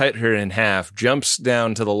not cut her in half, jumps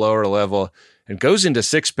down to the lower level, and goes into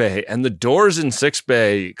sickbay, and the doors in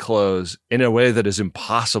sickbay close in a way that is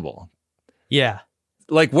impossible. Yeah.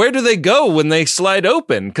 Like, where do they go when they slide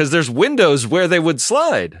open? Because there's windows where they would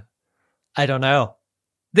slide. I don't know.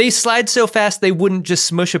 They slide so fast they wouldn't just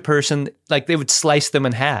smush a person, like they would slice them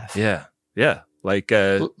in half. Yeah. Like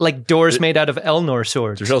doors made out of Elnor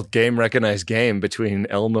swords. There's a real game-recognized game between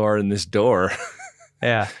Elnor and this door.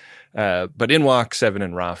 Yeah. But in walk Seven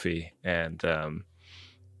and Rafi, and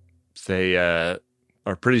they are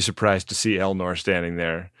pretty surprised to see Elnor standing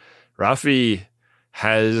there. Rafi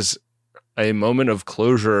has a moment of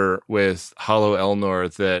closure with Hollow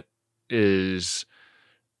Elnor that is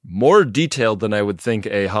more detailed than I would think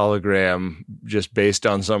a hologram just based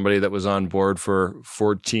on somebody that was on board for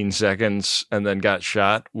 14 seconds and then got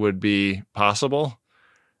shot would be possible.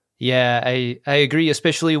 Yeah, I agree,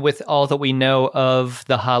 especially with all that we know of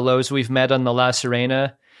the Hollows we've met on the La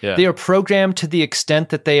Sirena. Yeah. They are programmed to the extent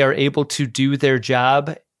that they are able to do their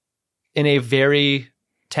job in a very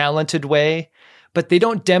talented way, but they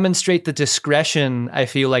don't demonstrate the discretion, I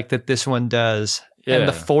feel like, that this one does. Yeah. And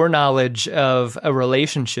the foreknowledge of a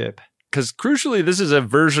relationship. Because crucially, this is a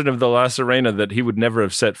version of the La Sirena that he would never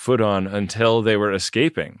have set foot on until they were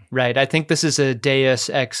escaping. Right. I think this is a Deus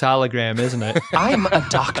Ex hologram, isn't it? I'm a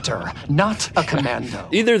doctor, not a commando.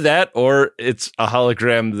 Either that or it's a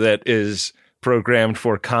hologram that is programmed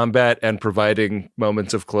for combat and providing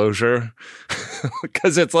moments of closure.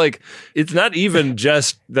 Because it's like, it's not even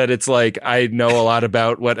just that it's like, I know a lot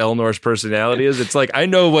about what Elnor's personality is. It's like, I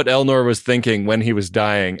know what Elnor was thinking when he was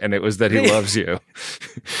dying, and it was that he loves you.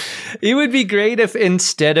 It would be great if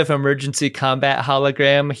instead of emergency combat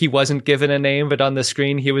hologram, he wasn't given a name, but on the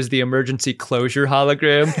screen, he was the emergency closure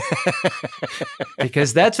hologram.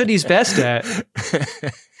 Because that's what he's best at.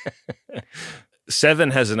 Seven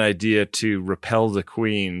has an idea to repel the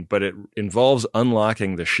queen, but it involves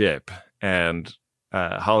unlocking the ship, and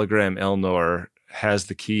hologram Elnor has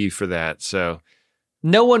the key for that. So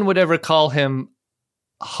no one would ever call him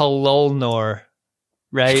Hololnor,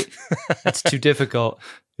 right? That's too difficult.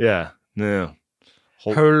 Yeah, no.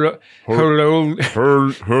 Hololnor.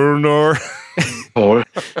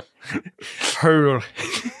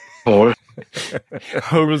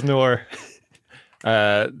 Hognor.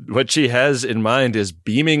 What she has in mind is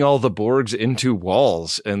beaming all the Borgs into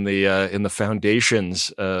walls in the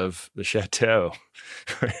foundations of the chateau.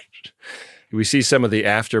 We see some of the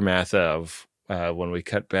aftermath of when we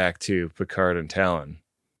cut back to Picard and Talon.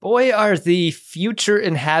 Boy, are the future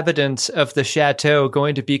inhabitants of the chateau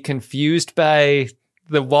going to be confused by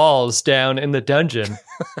the walls down in the dungeon.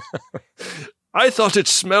 I thought it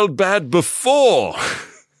smelled bad before.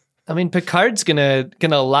 I mean, Picard's gonna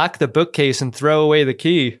lock the bookcase and throw away the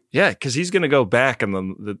key. Yeah, because he's gonna go back,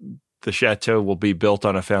 and the chateau will be built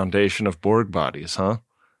on a foundation of Borg bodies, huh?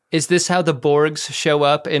 Is this how the Borgs show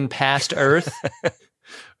up in past Earth?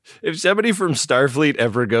 If somebody from Starfleet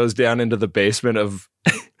ever goes down into the basement of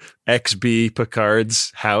XB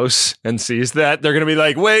Picard's house and sees that, they're going to be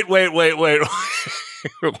like, wait.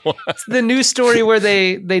 It's the news story where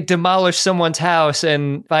they demolish someone's house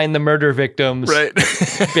and find the murder victims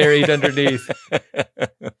buried underneath.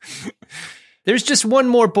 There's just one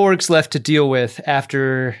more Borgs left to deal with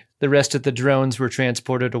after the rest of the drones were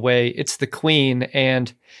transported away. It's the Queen,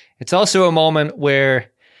 and it's also a moment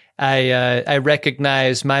where I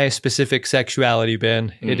recognize my specific sexuality,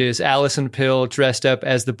 Ben. It is Alison Pill dressed up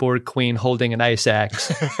as the Borg Queen holding an ice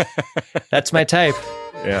axe. That's my type.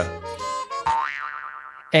 Yeah.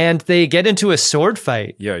 And they get into a sword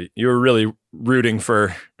fight. Yeah, you were really rooting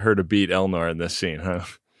for her to beat Elnor in this scene, huh?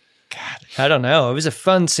 God, I don't know. It was a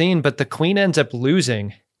fun scene, but the Queen ends up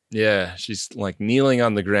losing. Yeah, she's like kneeling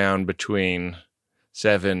on the ground between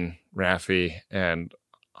Seven, Raffi, and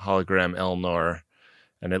hologram Elnor.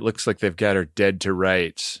 And it looks like they've got her dead to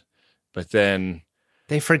rights, but then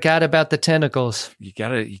they forgot about the tentacles. You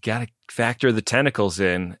gotta factor the tentacles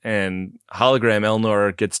in, and hologram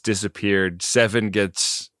Elnor gets disappeared. Seven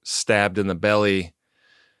gets stabbed in the belly,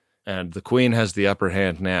 and the Queen has the upper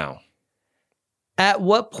hand now. At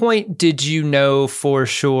what point did you know for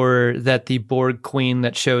sure that the Borg Queen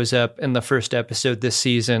that shows up in the first episode this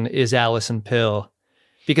season is Alison Pill?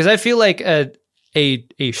 Because I feel like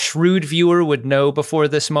a shrewd viewer would know before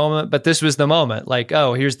this moment, but this was the moment. Like,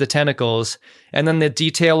 oh, here's the tentacles. And then the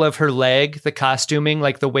detail of her leg, the costuming,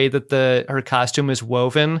 like the way that her costume is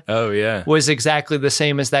woven. Oh, yeah. Was exactly the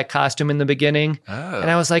same as that costume in the beginning. Oh.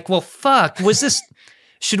 And I was like, well, fuck, was this...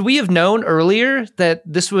 Should we have known earlier that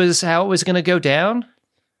this was how it was going to go down?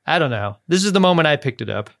 I don't know. This is the moment I picked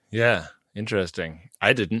it up. Yeah, interesting.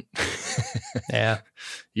 I didn't. Yeah.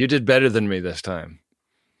 You did better than me this time.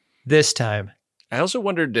 This time. I also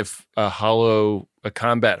wondered if a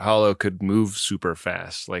combat holo could move super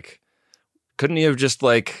fast. Like, couldn't he have just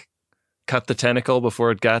like cut the tentacle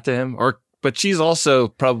before it got to him? But she's also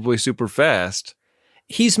probably super fast.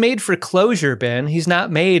 He's made for closure, Ben. He's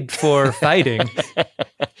not made for fighting.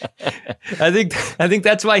 I think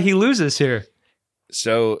that's why he loses here.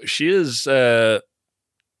 So she is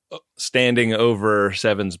standing over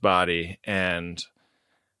Seven's body, and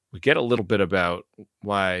we get a little bit about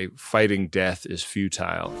why fighting death is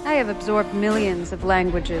futile. I have absorbed millions of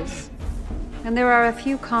languages, and there are a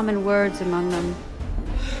few common words among them.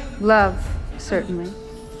 Love, certainly.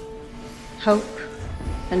 Hope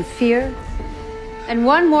and fear. And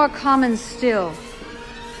one more common still.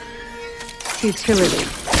 Futility.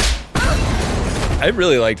 I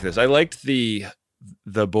really liked this. I liked the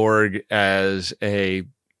Borg as a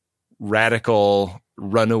radical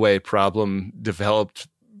runaway problem developed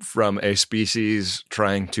from a species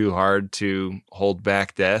trying too hard to hold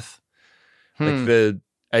back death. Like the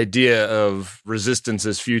idea of resistance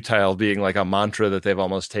is futile being like a mantra that they've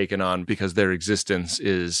almost taken on because their existence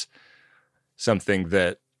is something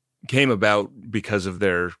that came about because of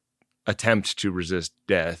their attempt to resist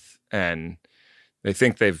death, and they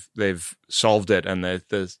think they've solved it. And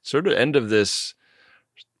the sort of end of this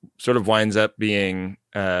sort of winds up being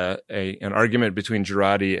an argument between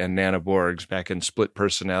Jurati and Nana Borgs back in split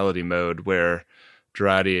personality mode, where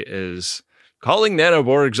Jurati is calling Nana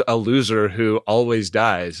Borgs a loser who always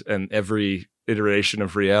dies in every iteration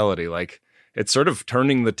of reality. Like, it's sort of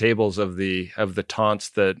turning the tables of the taunts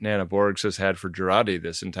that Nana Borgs has had for Jurati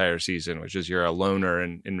this entire season, which is you're a loner,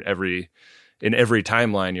 and in every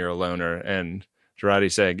timeline you're a loner, and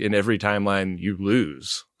Jurati saying in every timeline you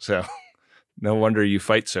lose. So no wonder you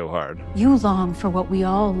fight so hard. You long for what we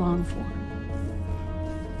all long for.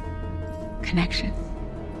 Connection.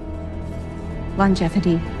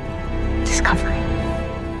 Longevity. Discovery.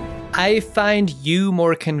 I find you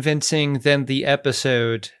more convincing than the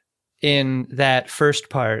episode in that first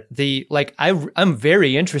part. I'm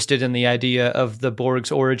very interested in the idea of the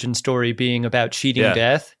Borg's origin story being about cheating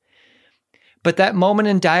death. But that moment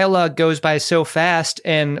in dialogue goes by so fast,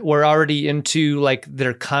 and we're already into like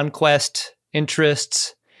their conquest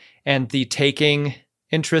interests and the taking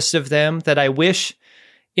interests of them, that I wish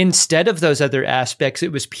instead of those other aspects,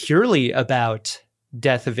 it was purely about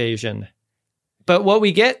death evasion. But what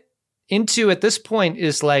we get into at this point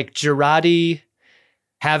is like Jurati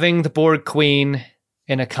having the Borg Queen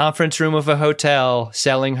in a conference room of a hotel,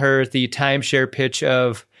 selling her the timeshare pitch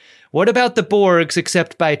of, what about the Borgs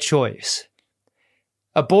except by choice?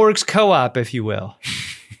 A Borgs co-op, if you will.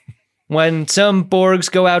 When some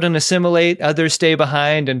Borgs go out and assimilate, others stay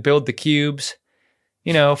behind and build the cubes.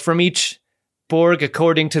 You know, from each Borg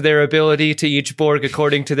according to their ability to each Borg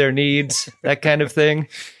according to their needs, that kind of thing.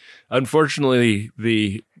 Unfortunately,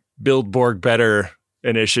 the Build Borg Better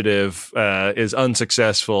initiative is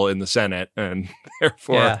unsuccessful in the Senate and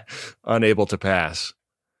therefore unable to pass.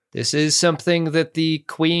 This is something that the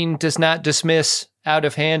Queen does not dismiss out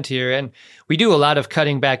of hand here. And we do a lot of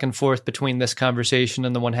cutting back and forth between this conversation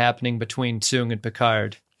and the one happening between Soong and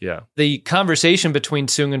Picard. Yeah. The conversation between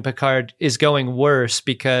Soong and Picard is going worse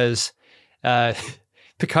because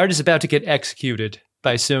Picard is about to get executed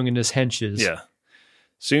by Soong and his henches. Yeah.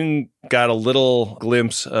 Soong got a little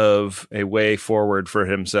glimpse of a way forward for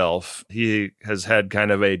himself. He has had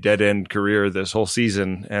kind of a dead-end career this whole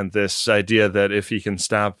season, and this idea that if he can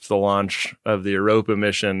stop the launch of the Europa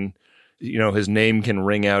mission, you know, his name can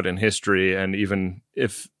ring out in history, and even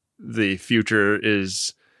if the future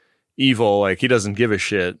is evil, like, he doesn't give a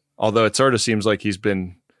shit. Although it sort of seems like he's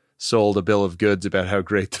been sold a bill of goods about how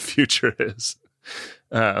great the future is.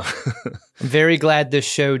 I'm very glad this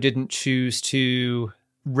show didn't choose to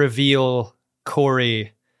reveal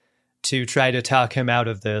Corey to try to talk him out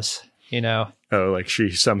of this, you know? Oh, like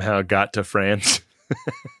she somehow got to France?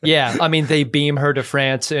 Yeah, I mean, they beam her to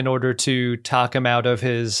France in order to talk him out of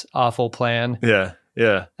his awful plan. Yeah,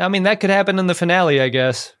 yeah. I mean, that could happen in the finale, I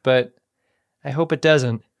guess, but I hope it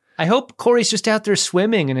doesn't. I hope Corey's just out there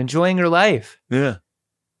swimming and enjoying her life. Yeah.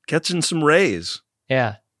 Catching some rays.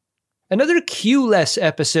 Yeah. Another Q-less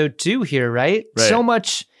episode too here, right? So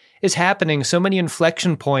much is happening, so many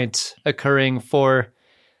inflection points occurring for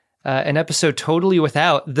an episode totally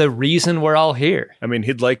without the reason we're all here. I mean,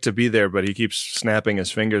 he'd like to be there, but he keeps snapping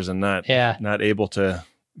his fingers and not able to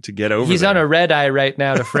get over. He's on a red eye right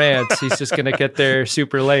now to France. He's just going to get there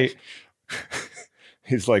super late.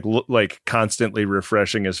 He's like constantly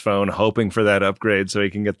refreshing his phone, hoping for that upgrade so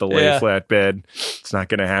he can get the lay flat bed. It's not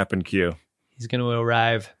going to happen, Q. He's going to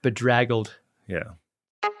arrive bedraggled. Yeah.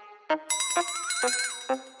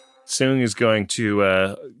 Soong is going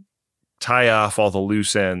to tie off all the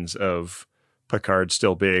loose ends of Picard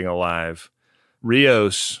still being alive.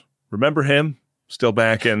 Rios, remember him? Still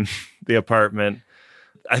back in the apartment.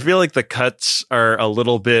 I feel like the cuts are a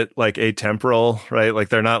little bit like atemporal, right? Like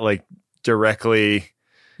they're not like directly.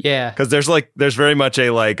 Yeah. Because there's very much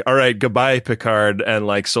a like, all right, goodbye, Picard. And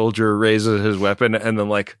like Soldier raises his weapon and then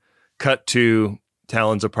like cut to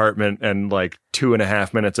Talon's apartment and like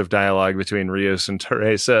 2.5 minutes of dialogue between Rios and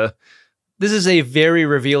Teresa. This is a very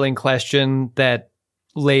revealing question that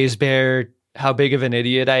lays bare how big of an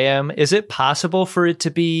idiot I am. Is it possible for it to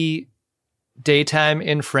be daytime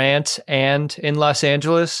in France and in Los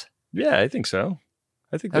Angeles? Yeah, I think so.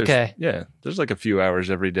 I think there's like a few hours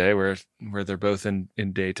every day where they're both in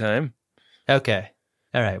daytime. Okay.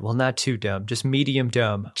 All right. Well, not too dumb. Just medium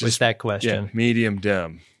dumb was that question. Yeah, medium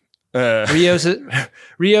dumb. Rios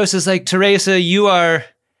is like, Teresa, you are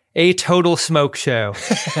a total smoke show.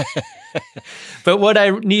 But what I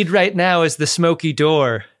need right now is the smoky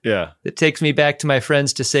door. Yeah. That takes me back to my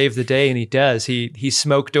friends to save the day, and he does. He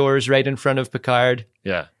smoke doors right in front of Picard.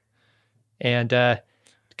 Yeah. And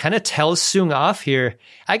kind of tells Soong off here.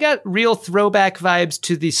 I got real throwback vibes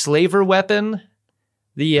to the slaver weapon,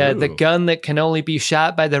 the gun that can only be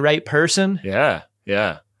shot by the right person. Yeah,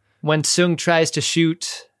 yeah. When Soong tries to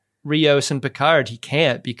shoot Rios and Picard, he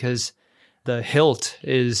can't because the hilt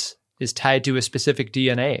is tied to a specific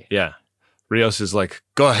DNA. Yeah. Rios is like,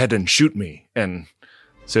 go ahead and shoot me. And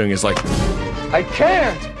Soong is like, I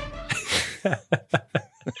can't.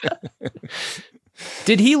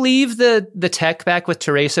 Did he leave the tech back with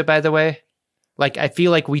Teresa, by the way? Like, I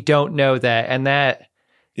feel like we don't know that, and that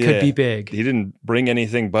could be big. He didn't bring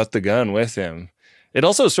anything but the gun with him. It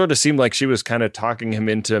also sort of seemed like she was kind of talking him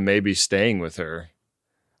into maybe staying with her.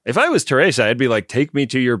 If I was Teresa, I'd be like, take me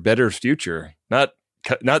to your better future, not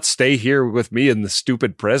stay here with me in the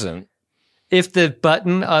stupid present. If the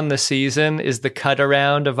button on the season is the cut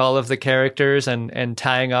around of all of the characters and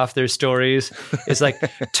tying off their stories, is like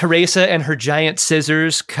Teresa and her giant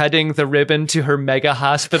scissors cutting the ribbon to her mega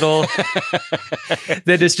hospital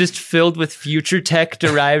that is just filled with future tech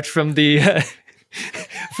derived from the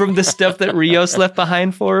stuff that Rios left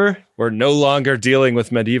behind for her. We're no longer dealing with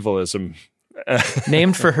medievalism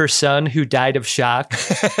named for her son who died of shock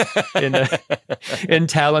in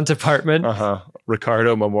Talon's apartment.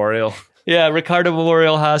 Ricardo Memorial. Yeah, Ricardo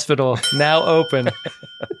Memorial Hospital, now open.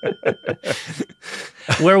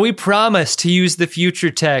 Where we promise to use the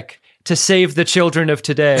future tech to save the children of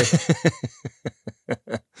today.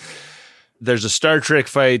 There's a Star Trek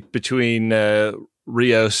fight between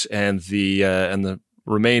Rios and the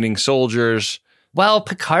remaining soldiers, while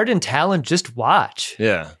Picard and Talon just watch.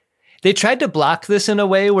 Yeah. They tried to block this in a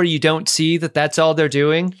way where you don't see that that's all they're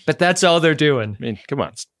doing, but that's all they're doing. I mean, come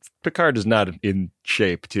on. Picard is not in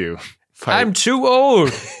shape to fight. I'm too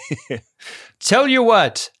old. Tell you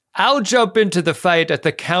what, I'll jump into the fight at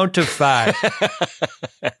the count of 5.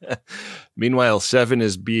 Meanwhile, Seven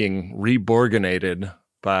is being reborganated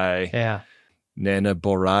by Nana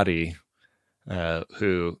Borati,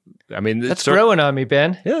 who, I mean... That's growing on me,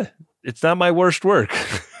 Ben. Yeah, it's not my worst work.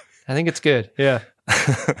 I think it's good, yeah.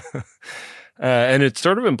 And it's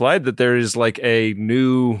sort of implied that there is like a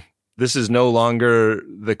new... This is no longer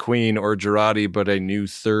the Queen or Jurati, but a new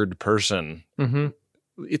third person. Mm-hmm.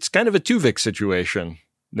 It's kind of a Tuvix situation,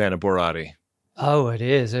 Nana Borati. Oh, it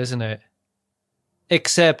is, isn't it?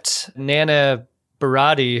 Except Nana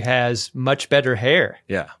Borati has much better hair.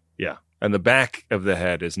 Yeah. And the back of the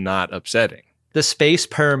head is not upsetting. The space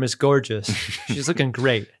perm is gorgeous. She's looking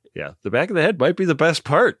great. Yeah, the back of the head might be the best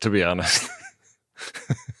part, to be honest.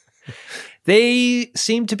 They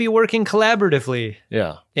seem to be working collaboratively.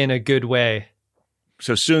 Yeah. In a good way.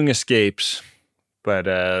 So Soong escapes, but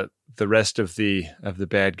the rest of the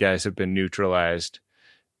bad guys have been neutralized,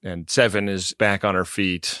 and Seven is back on her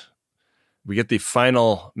feet. We get the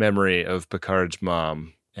final memory of Picard's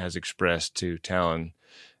mom as expressed to Talon,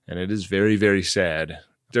 and it is very, very sad.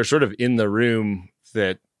 They're sort of in the room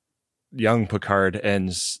that young Picard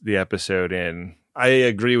ends the episode in. I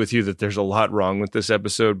agree with you that there's a lot wrong with this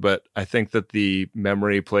episode, but I think that the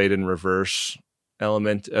memory played in reverse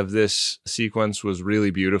element of this sequence was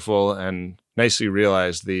really beautiful and nicely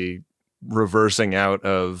realized. The reversing out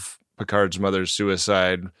of Picard's mother's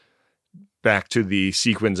suicide back to the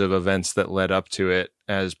sequence of events that led up to it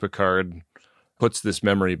as Picard puts this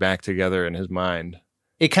memory back together in his mind.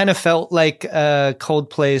 It kind of felt like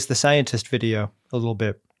Coldplay's The Scientist video a little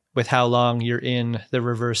bit, with how long you're in the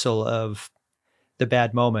reversal of the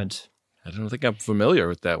bad moment. I don't think I'm familiar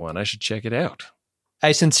with that one. I should check it out.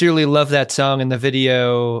 I sincerely love that song and the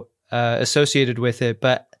video associated with it,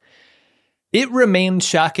 but it remained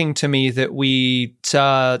shocking to me that we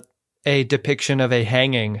saw a depiction of a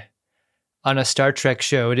hanging on a Star Trek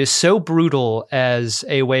show. It is so brutal as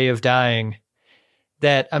a way of dying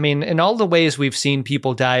that, I mean, in all the ways we've seen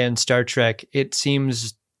people die in Star Trek, it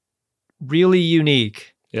seems really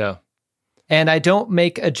unique. Yeah. And I don't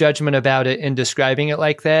make a judgment about it in describing it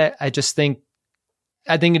like that. I think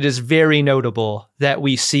it is very notable that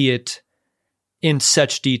we see it in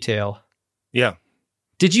such detail. Yeah.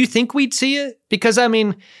 Did you think we'd see it? Because, I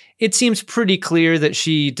mean, it seems pretty clear that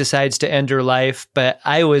she decides to end her life, but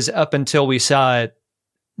I was, up until we saw it,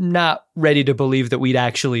 not ready to believe that we'd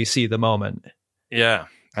actually see the moment. Yeah.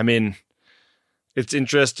 I mean, it's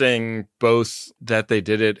interesting both that they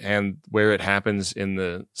did it and where it happens in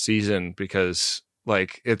the season, because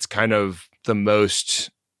like it's kind of the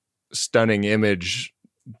most stunning image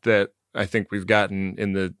that I think we've gotten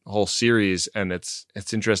in the whole series. And it's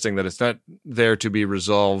interesting that it's not there to be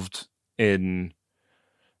resolved in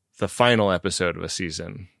the final episode of a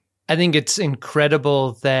season. I think it's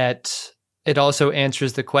incredible that it also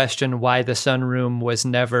answers the question why the sunroom was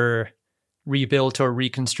never rebuilt or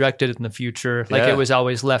reconstructed in the future. Like it was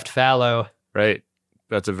always left fallow. Right.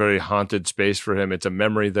 That's a very haunted space for him. It's a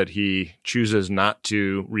memory that he chooses not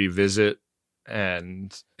to revisit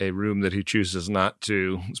and a room that he chooses not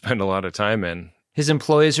to spend a lot of time in. His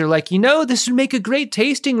employees are like, this would make a great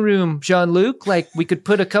tasting room, Jean-Luc. Like, we could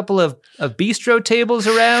put a couple of bistro tables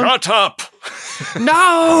around. Shut up!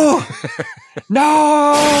 No!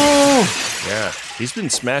 No! Yeah, he's been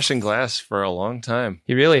smashing glass for a long time.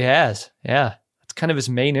 He really has. Yeah, that's kind of his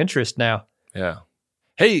main interest now. Yeah.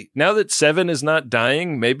 Hey, now that Seven is not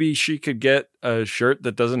dying, maybe she could get a shirt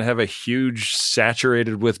that doesn't have a huge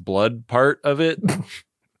saturated with blood part of it.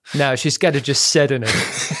 No, she's got to just sit in it.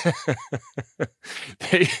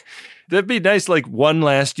 That'd be nice, like one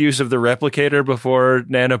last use of the replicator before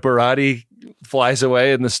Nana Borati flies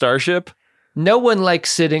away in the starship. No one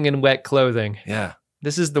likes sitting in wet clothing. Yeah.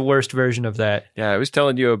 This is the worst version of that. Yeah, I was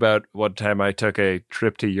telling you about one time I took a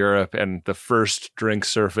trip to Europe, and the first drink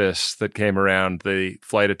service that came around, the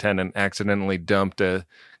flight attendant accidentally dumped a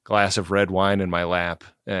glass of red wine in my lap.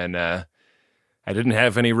 And I didn't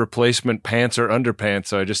have any replacement pants or underpants,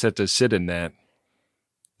 so I just had to sit in that.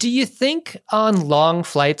 Do you think on long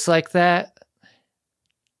flights like that,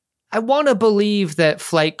 I want to believe that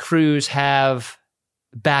flight crews have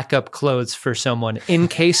backup clothes for someone in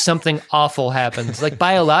case something awful happens, like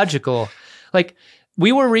biological. Like,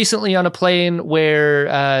 we were recently on a plane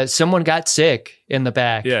where someone got sick in the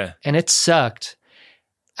back. Yeah. And it sucked.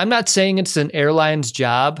 I'm not saying it's an airline's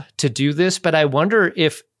job to do this, but I wonder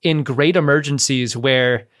if in great emergencies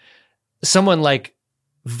where someone like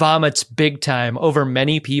vomits big time over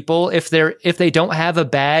many people, if they don't have a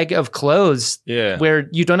bag of clothes, where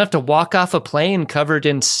you don't have to walk off a plane covered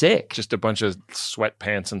in sick. Just a bunch of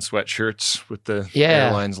sweatpants and sweatshirts with the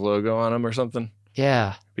airline's logo on them or something.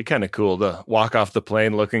 Yeah. Be kind of cool to walk off the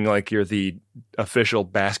plane looking like you're the official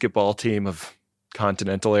basketball team of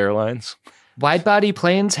Continental Airlines. Wide body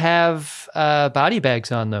planes have body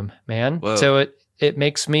bags on them, man. Whoa. So it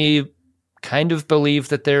makes me kind of believe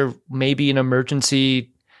that there may be an emergency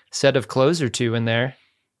set of clothes or two in there.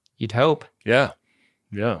 You'd hope. Yeah.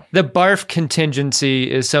 Yeah. The barf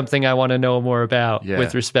contingency is something I want to know more about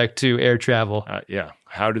with respect to air travel. Yeah.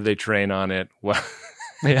 How do they train on it? Well,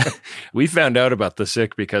 yeah. We found out about the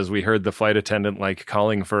sick because we heard the flight attendant like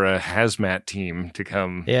calling for a hazmat team to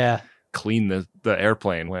come clean the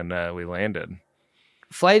airplane when we landed.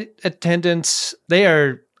 Flight attendants, they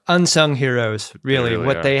are unsung heroes, really.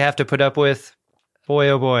 What they have to put up with, boy,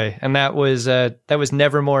 oh boy. And that was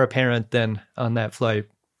never more apparent than on that flight.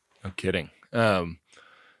 No kidding.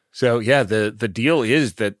 So yeah, the deal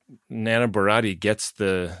is that Nana Barati gets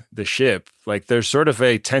the ship. Like, there's sort of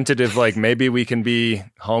a tentative, like, maybe we can be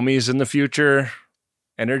homies in the future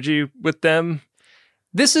energy with them.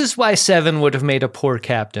 This is why Seven would have made a poor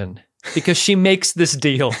captain, because she makes this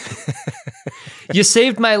deal. You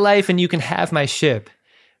saved my life and you can have my ship.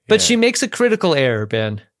 But she makes a critical error,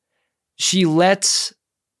 Ben. She lets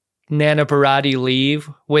Nana Barati leave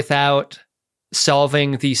without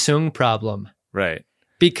solving the Sung problem. Right.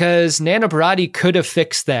 Because Nana Barati could have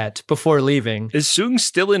fixed that before leaving. Is Sung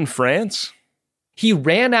still in France? He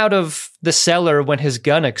ran out of the cellar when his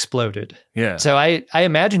gun exploded. Yeah. So I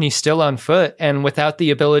imagine he's still on foot and without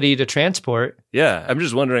the ability to transport. Yeah. I'm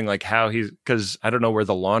just wondering, like, how because I don't know where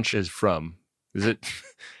the launch is from. Is it...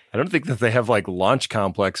 I don't think that they have, like, launch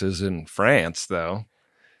complexes in France, though.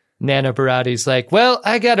 Nana Barati's like, well,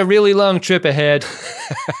 I got a really long trip ahead.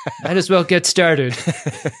 Might as well get started.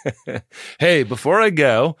 Hey, before I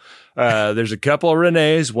go, there's a couple of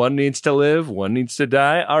Renees. One needs to live, one needs to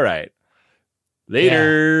die. All right.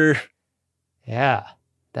 Later. Yeah.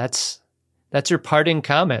 That's her parting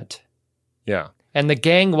comment. Yeah. And the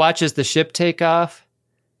gang watches the ship take off.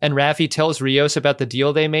 And Raffi tells Rios about the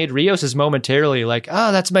deal they made. Rios is momentarily like,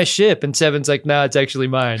 oh, that's my ship. And Seven's like, no, it's actually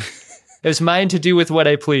mine. It was mine to do with what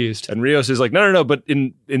I pleased. And Rios is like, no. But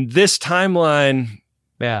in this timeline,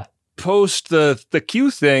 post the Q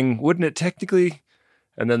thing, wouldn't it technically?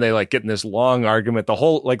 And then they like get in this long argument. The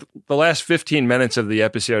whole, like, the last 15 minutes of the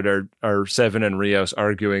episode are Seven and Rios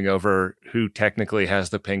arguing over who technically has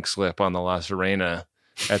the pink slip on the La Serena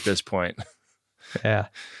at this point. Yeah.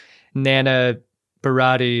 Nana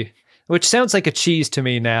Barati, which sounds like a cheese to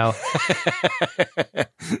me now.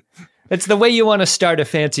 It's the way you want to start a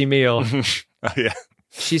fancy meal. Oh, yeah.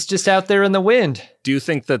 She's just out there in the wind. Do you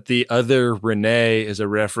think that the other Renee is a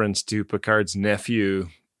reference to Picard's nephew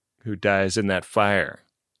who dies in that fire?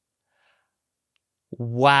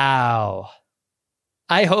 Wow.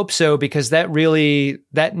 I hope so, because that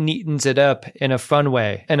neatens it up in a fun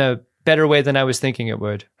way, in a better way than I was thinking it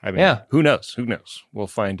would. I mean, who knows? We'll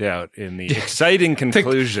find out in the exciting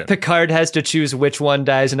conclusion. Picard has to choose which one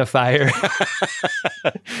dies in a fire.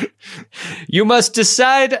 You must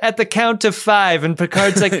decide at the count of 5. And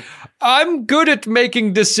Picard's like, I'm good at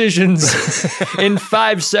making decisions in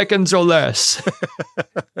 5 seconds or less.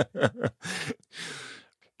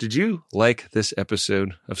 Did you like this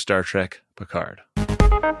episode of Star Trek Picard?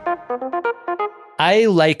 I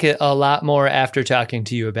like it a lot more after talking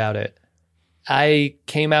to you about it. I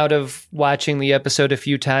came out of watching the episode a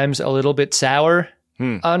few times a little bit sour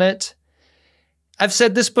on it. I've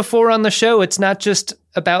said this before on the show. It's not just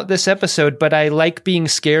about this episode, but I like being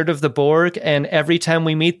scared of the Borg, and every time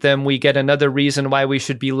we meet them, we get another reason why we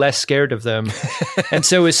should be less scared of them. And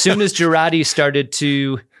so as soon as Jurati started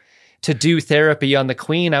to do therapy on the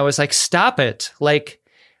Queen, I was like, stop it. Like,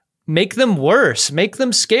 make them worse. Make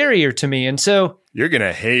them scarier to me. And so... You're going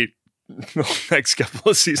to hate the next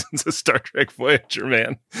couple of seasons of Star Trek Voyager,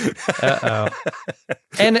 man. Uh-oh.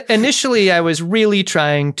 And initially, I was really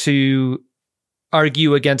trying to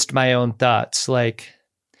argue against my own thoughts. Like,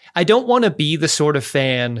 I don't want to be the sort of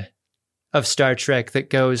fan of Star Trek that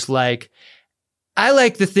goes like, I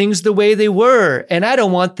like the things the way they were, and I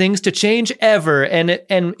don't want things to change ever. And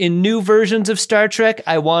in new versions of Star Trek,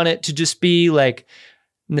 I want it to just be like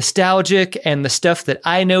nostalgic and the stuff that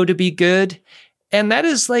I know to be good. And that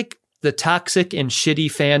is like the toxic and shitty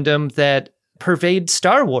fandom that pervades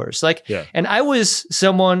Star Wars. And I was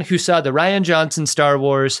someone who saw the Rian Johnson Star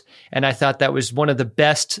Wars, and I thought that was one of the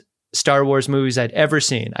best Star Wars movies I'd ever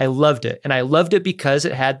seen. I loved it. And I loved it because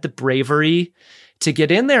it had the bravery to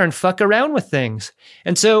get in there and fuck around with things.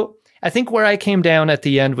 And so I think where I came down at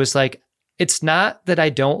the end was like, it's not that I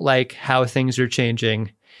don't like how things are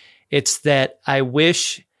changing. It's that I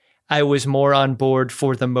wish I was more on board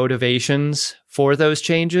for the motivations for those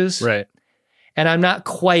changes. Right. And I'm not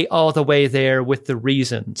quite all the way there with the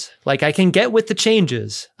reasons. Like, I can get with the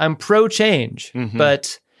changes. I'm pro change,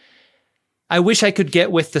 but I wish I could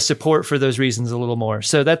get with the support for those reasons a little more.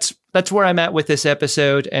 So that's where I'm at with this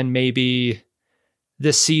episode, and maybe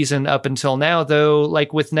this season up until now, though,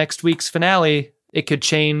 like with next week's finale, it could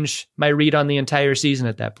change my read on the entire season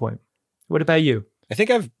at that point. What about you? I think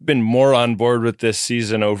I've been more on board with this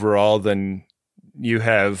season overall than you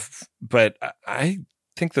have, but I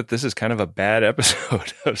think that this is kind of a bad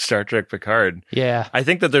episode of Star Trek Picard. Yeah. I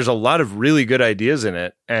think that there's a lot of really good ideas in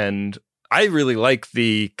it, and I really like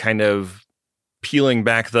the kind of peeling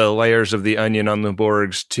back the layers of the onion on the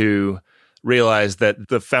Borgs to realize that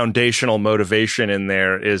the foundational motivation in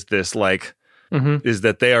there is this, like, is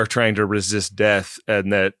that they are trying to resist death,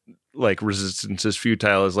 and that, like, resistance is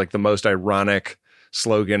futile is like the most ironic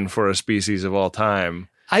slogan for a species of all time.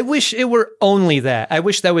 I wish it were only that. I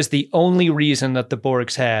wish that was the only reason that the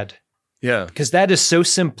Borgs had. Yeah. Because that is so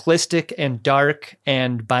simplistic and dark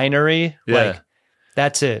and binary. Yeah. Like,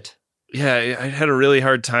 that's it. Yeah, I had a really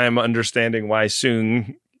hard time understanding why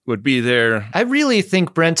Soong would be there. I really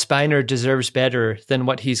think Brent Spiner deserves better than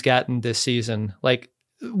what he's gotten this season. Like,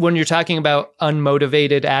 when you're talking about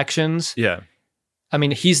unmotivated actions, yeah, I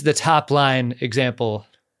mean, he's the top line example.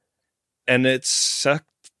 And it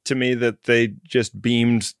sucked to me that they just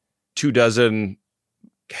beamed 24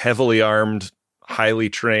 heavily armed, highly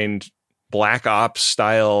trained Black Ops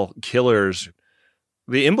style killers.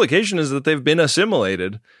 The implication is that they've been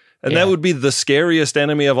assimilated. And that would be the scariest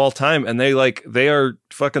enemy of all time. And they are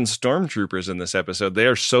fucking stormtroopers in this episode. They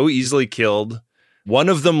are so easily killed. One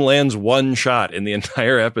of them lands one shot in the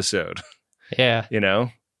entire episode. Yeah. You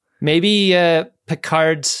know? Maybe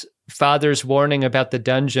Picard's father's warning about the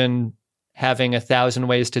dungeon having 1,000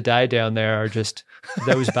 ways to die down there are just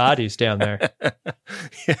those bodies down there.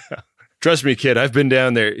 Yeah. Trust me, kid, I've been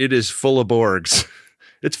down there. It is full of Borgs.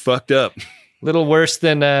 It's fucked up. Little worse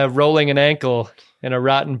than rolling an ankle and a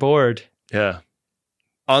rotten board. Yeah.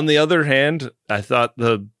 On the other hand, I thought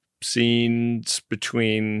the scenes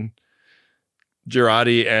between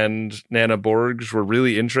Jurati and Nana Borgs were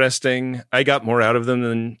really interesting. I got more out of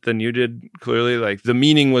them than you did, clearly. Like, the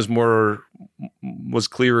meaning was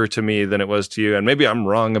clearer to me than it was to you. And maybe I'm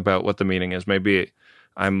wrong about what the meaning is. Maybe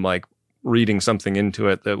I'm like reading something into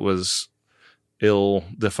it that was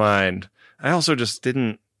ill-defined. I also just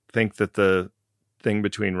didn't think that the thing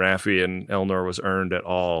between Raffi and Elnor was earned at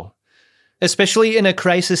all. Especially in a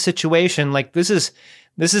crisis situation. Like, this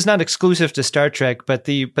is not exclusive to Star Trek, but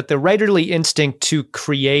the writerly instinct to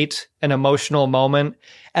create an emotional moment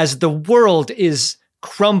as the world is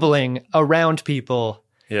crumbling around people.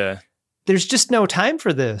 Yeah. There's just no time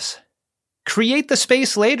for this. Create the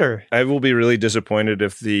space later. I will be really disappointed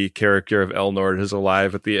if the character of Elnor is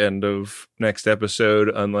alive at the end of next episode,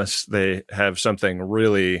 unless they have something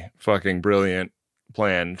really fucking brilliant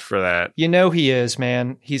planned for that. You know he is,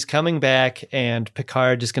 man. He's coming back, and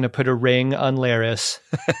Picard is going to put a ring on Laris,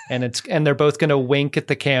 and they're both going to wink at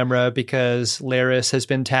the camera because Laris has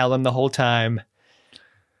been Talon the whole time,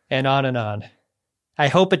 and on and on. I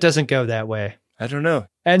hope it doesn't go that way. I don't know.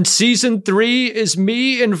 And season 3 is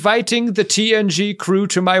me inviting the TNG crew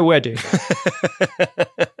to my wedding.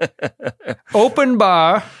 Open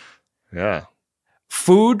bar. Yeah.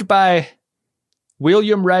 Food by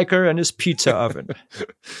William Riker and his pizza oven.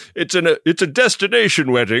 It's a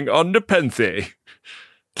destination wedding on Nepenthe.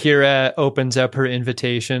 Kira opens up her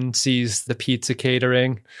invitation, sees the pizza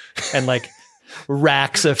catering, and like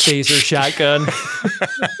racks a phaser shotgun.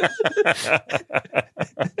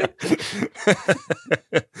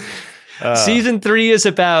 Season 3 is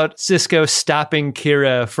about Sisko stopping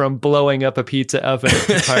Kira from blowing up a pizza oven at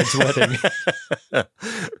Picard's wedding.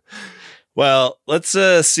 Well, let's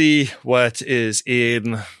see what is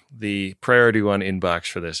in the Priority 1 inbox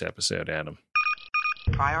for this episode, Adam.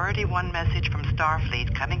 Priority 1 message from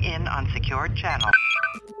Starfleet coming in on secured channel.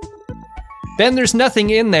 Ben, there's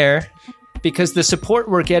nothing in there. because the support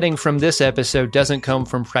we're getting from this episode doesn't come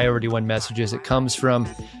from Priority One messages. It comes from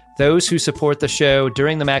those who support the show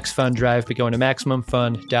during the Max Fund Drive by going to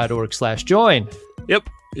MaximumFund.org/join. Yep.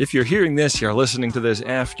 If you're hearing this, you're listening to this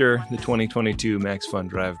after the 2022 Max Fund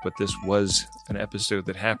Drive, but this was an episode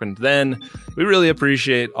that happened then. We really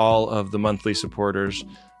appreciate all of the monthly supporters.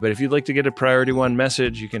 But if you'd like to get a Priority One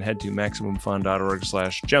message, you can head to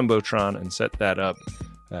MaximumFund.org/Jumbotron and set that up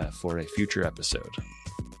for a future episode.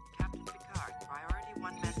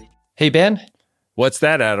 Hey, Ben. What's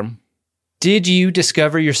that, Adam? Did you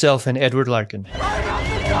discover yourself an Edward Larkin?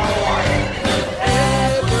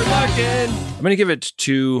 I'm going to give it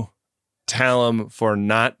to Talum for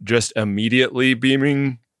not just immediately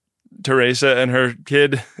beaming Teresa and her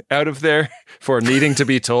kid out of there, for needing to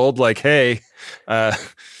be told, like, hey, there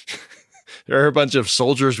are a bunch of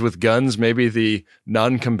soldiers with guns. Maybe the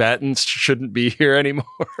non-combatants shouldn't be here anymore.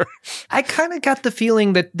 I kind of got the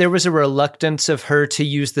feeling that there was a reluctance of her to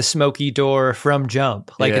use the smoky door from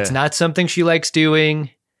jump. Like, It's not something she likes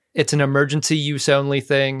doing. It's an emergency use only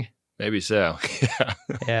thing. Maybe so.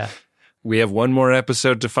 Yeah. We have one more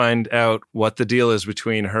episode to find out what the deal is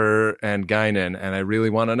between her and Guinan, and I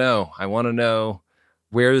really want to know. I want to know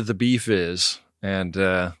where the beef is, and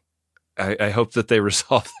I hope that they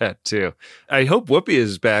resolve that too. I hope Whoopi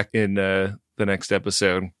is back in the next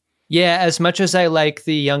episode. Yeah, as much as I like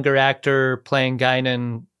the younger actor playing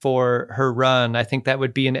Guinan for her run, I think that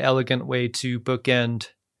would be an elegant way to bookend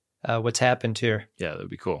what's happened here. Yeah, that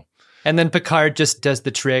would be cool. And then Picard just does the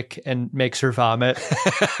trick and makes her vomit.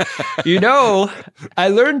 You know, I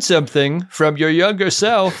learned something from your younger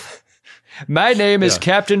self. My name is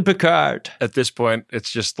Captain Picard. At this point, it's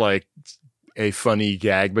just like a funny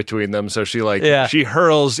gag between them. So she she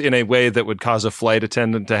hurls in a way that would cause a flight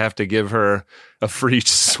attendant to have to give her a free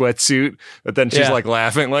sweatsuit. But then she's like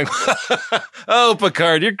laughing, like, oh,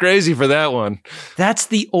 Picard, you're crazy for that one. That's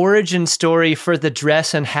the origin story for the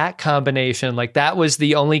dress and hat combination. Like, that was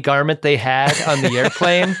the only garment they had on the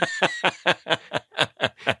airplane.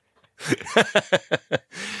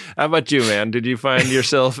 How about you, man? Did you find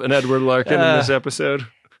yourself an Edward Larkin in this episode?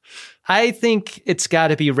 I think it's got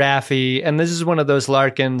to be Raffi, and this is one of those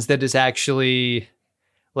Larkins that is actually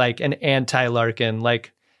like an anti-Larkin.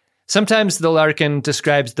 Like, sometimes the Larkin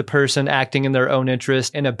describes the person acting in their own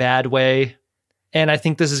interest in a bad way, and I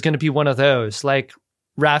think this is going to be one of those. Like,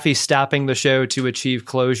 Raffi stopping the show to achieve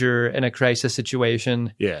closure in a crisis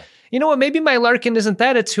situation. Yeah. You know what? Maybe my Larkin isn't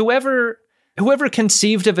that. It's whoever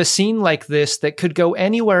conceived of a scene like this that could go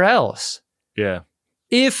anywhere else. Yeah.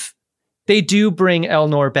 If they do bring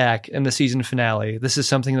Elnor back in the season finale, this is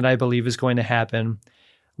something that I believe is going to happen.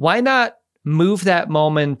 Why not move that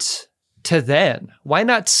moment to then? Why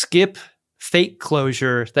not skip fake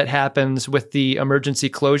closure that happens with the emergency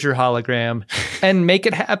closure hologram and make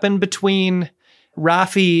it happen between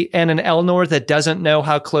Raffi and an Elnor that doesn't know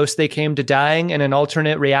how close they came to dying in an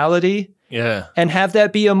alternate reality? Yeah. And have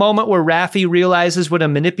that be a moment where Raffi realizes what a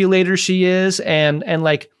manipulator she is, and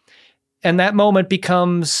that moment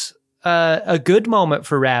becomes a good moment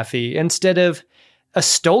for Raffi instead of a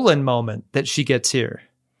stolen moment that she gets here.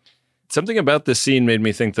 Something about this scene made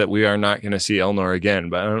me think that we are not going to see Elnor again,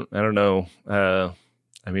 but I don't know.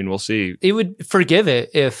 I mean, we'll see. It would forgive it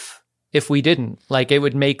if we didn't. Like, it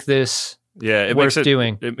would make this worth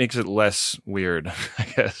doing. It makes it less weird, I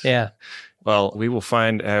guess. Yeah. Well, we will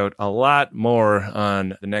find out a lot more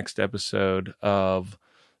on the next episode of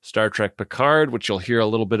Star Trek Picard, which you'll hear a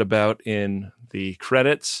little bit about in the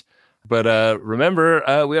credits. But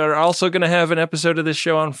remember, we are also going to have an episode of this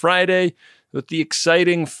show on Friday with the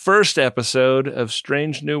exciting first episode of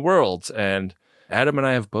Strange New Worlds. And Adam and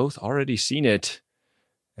I have both already seen it.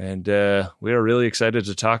 And we are really excited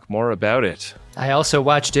to talk more about it. I also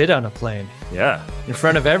watched it on a plane. Yeah. In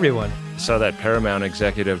front of everyone. I saw that Paramount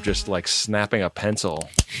executive just like snapping a pencil.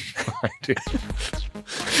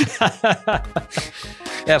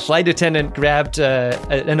 Yeah, flight attendant grabbed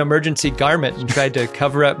an emergency garment and tried to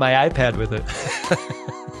cover up my iPad with it.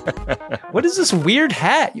 What is this weird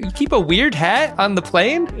hat? You keep a weird hat on the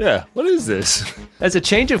plane? Yeah, what is this? As a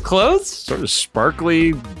change of clothes? Sort of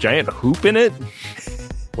sparkly giant hoop in it?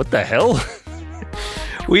 What the hell?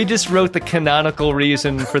 We just wrote the canonical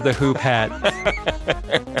reason for the hoop hat.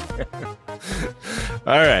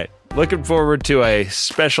 All right. Looking forward to a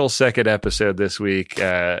special second episode this week.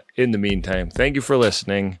 In the meantime, thank you for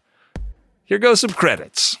listening. Here goes some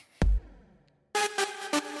credits.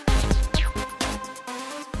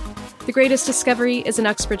 The Greatest Discovery is an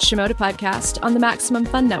Uxbridge Shimoda podcast on the Maximum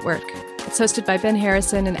Fun Network. It's hosted by Ben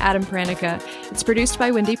Harrison and Adam Pranica. It's produced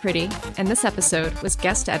by Wendy Pretty, and this episode was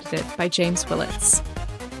guest edited by James Willits.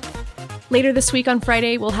 Later this week on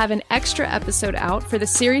Friday, we'll have an extra episode out for the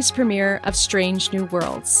series premiere of Strange New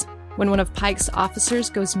Worlds. When one of Pike's officers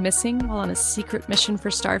goes missing while on a secret mission for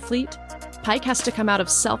Starfleet, Pike has to come out of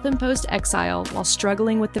self-imposed exile while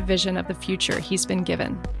struggling with the vision of the future he's been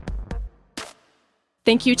given.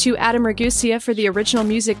 Thank you to Adam Ragusia for the original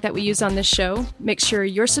music that we use on this show. Make sure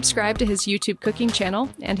you're subscribed to his YouTube cooking channel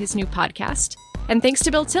and his new podcast. And thanks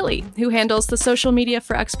to Bill Tilley, who handles the social media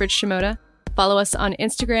for Expert Shimoda. Follow us on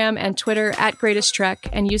Instagram and Twitter at Greatest Trek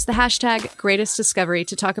and use the hashtag Greatest Discovery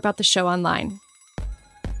to talk about the show online.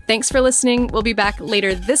 Thanks for listening. We'll be back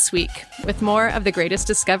later this week with more of The Greatest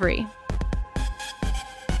Discovery.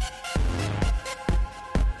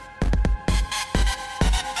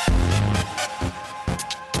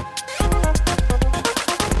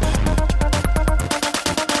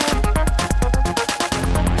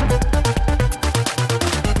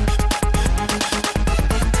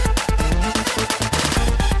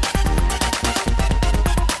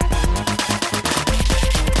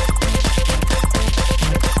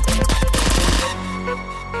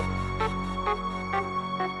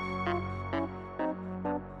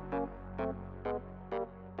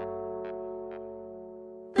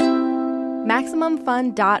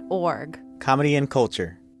 MaximumFun.org. Comedy and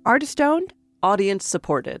culture. Artist-owned.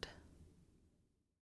 Audience-supported.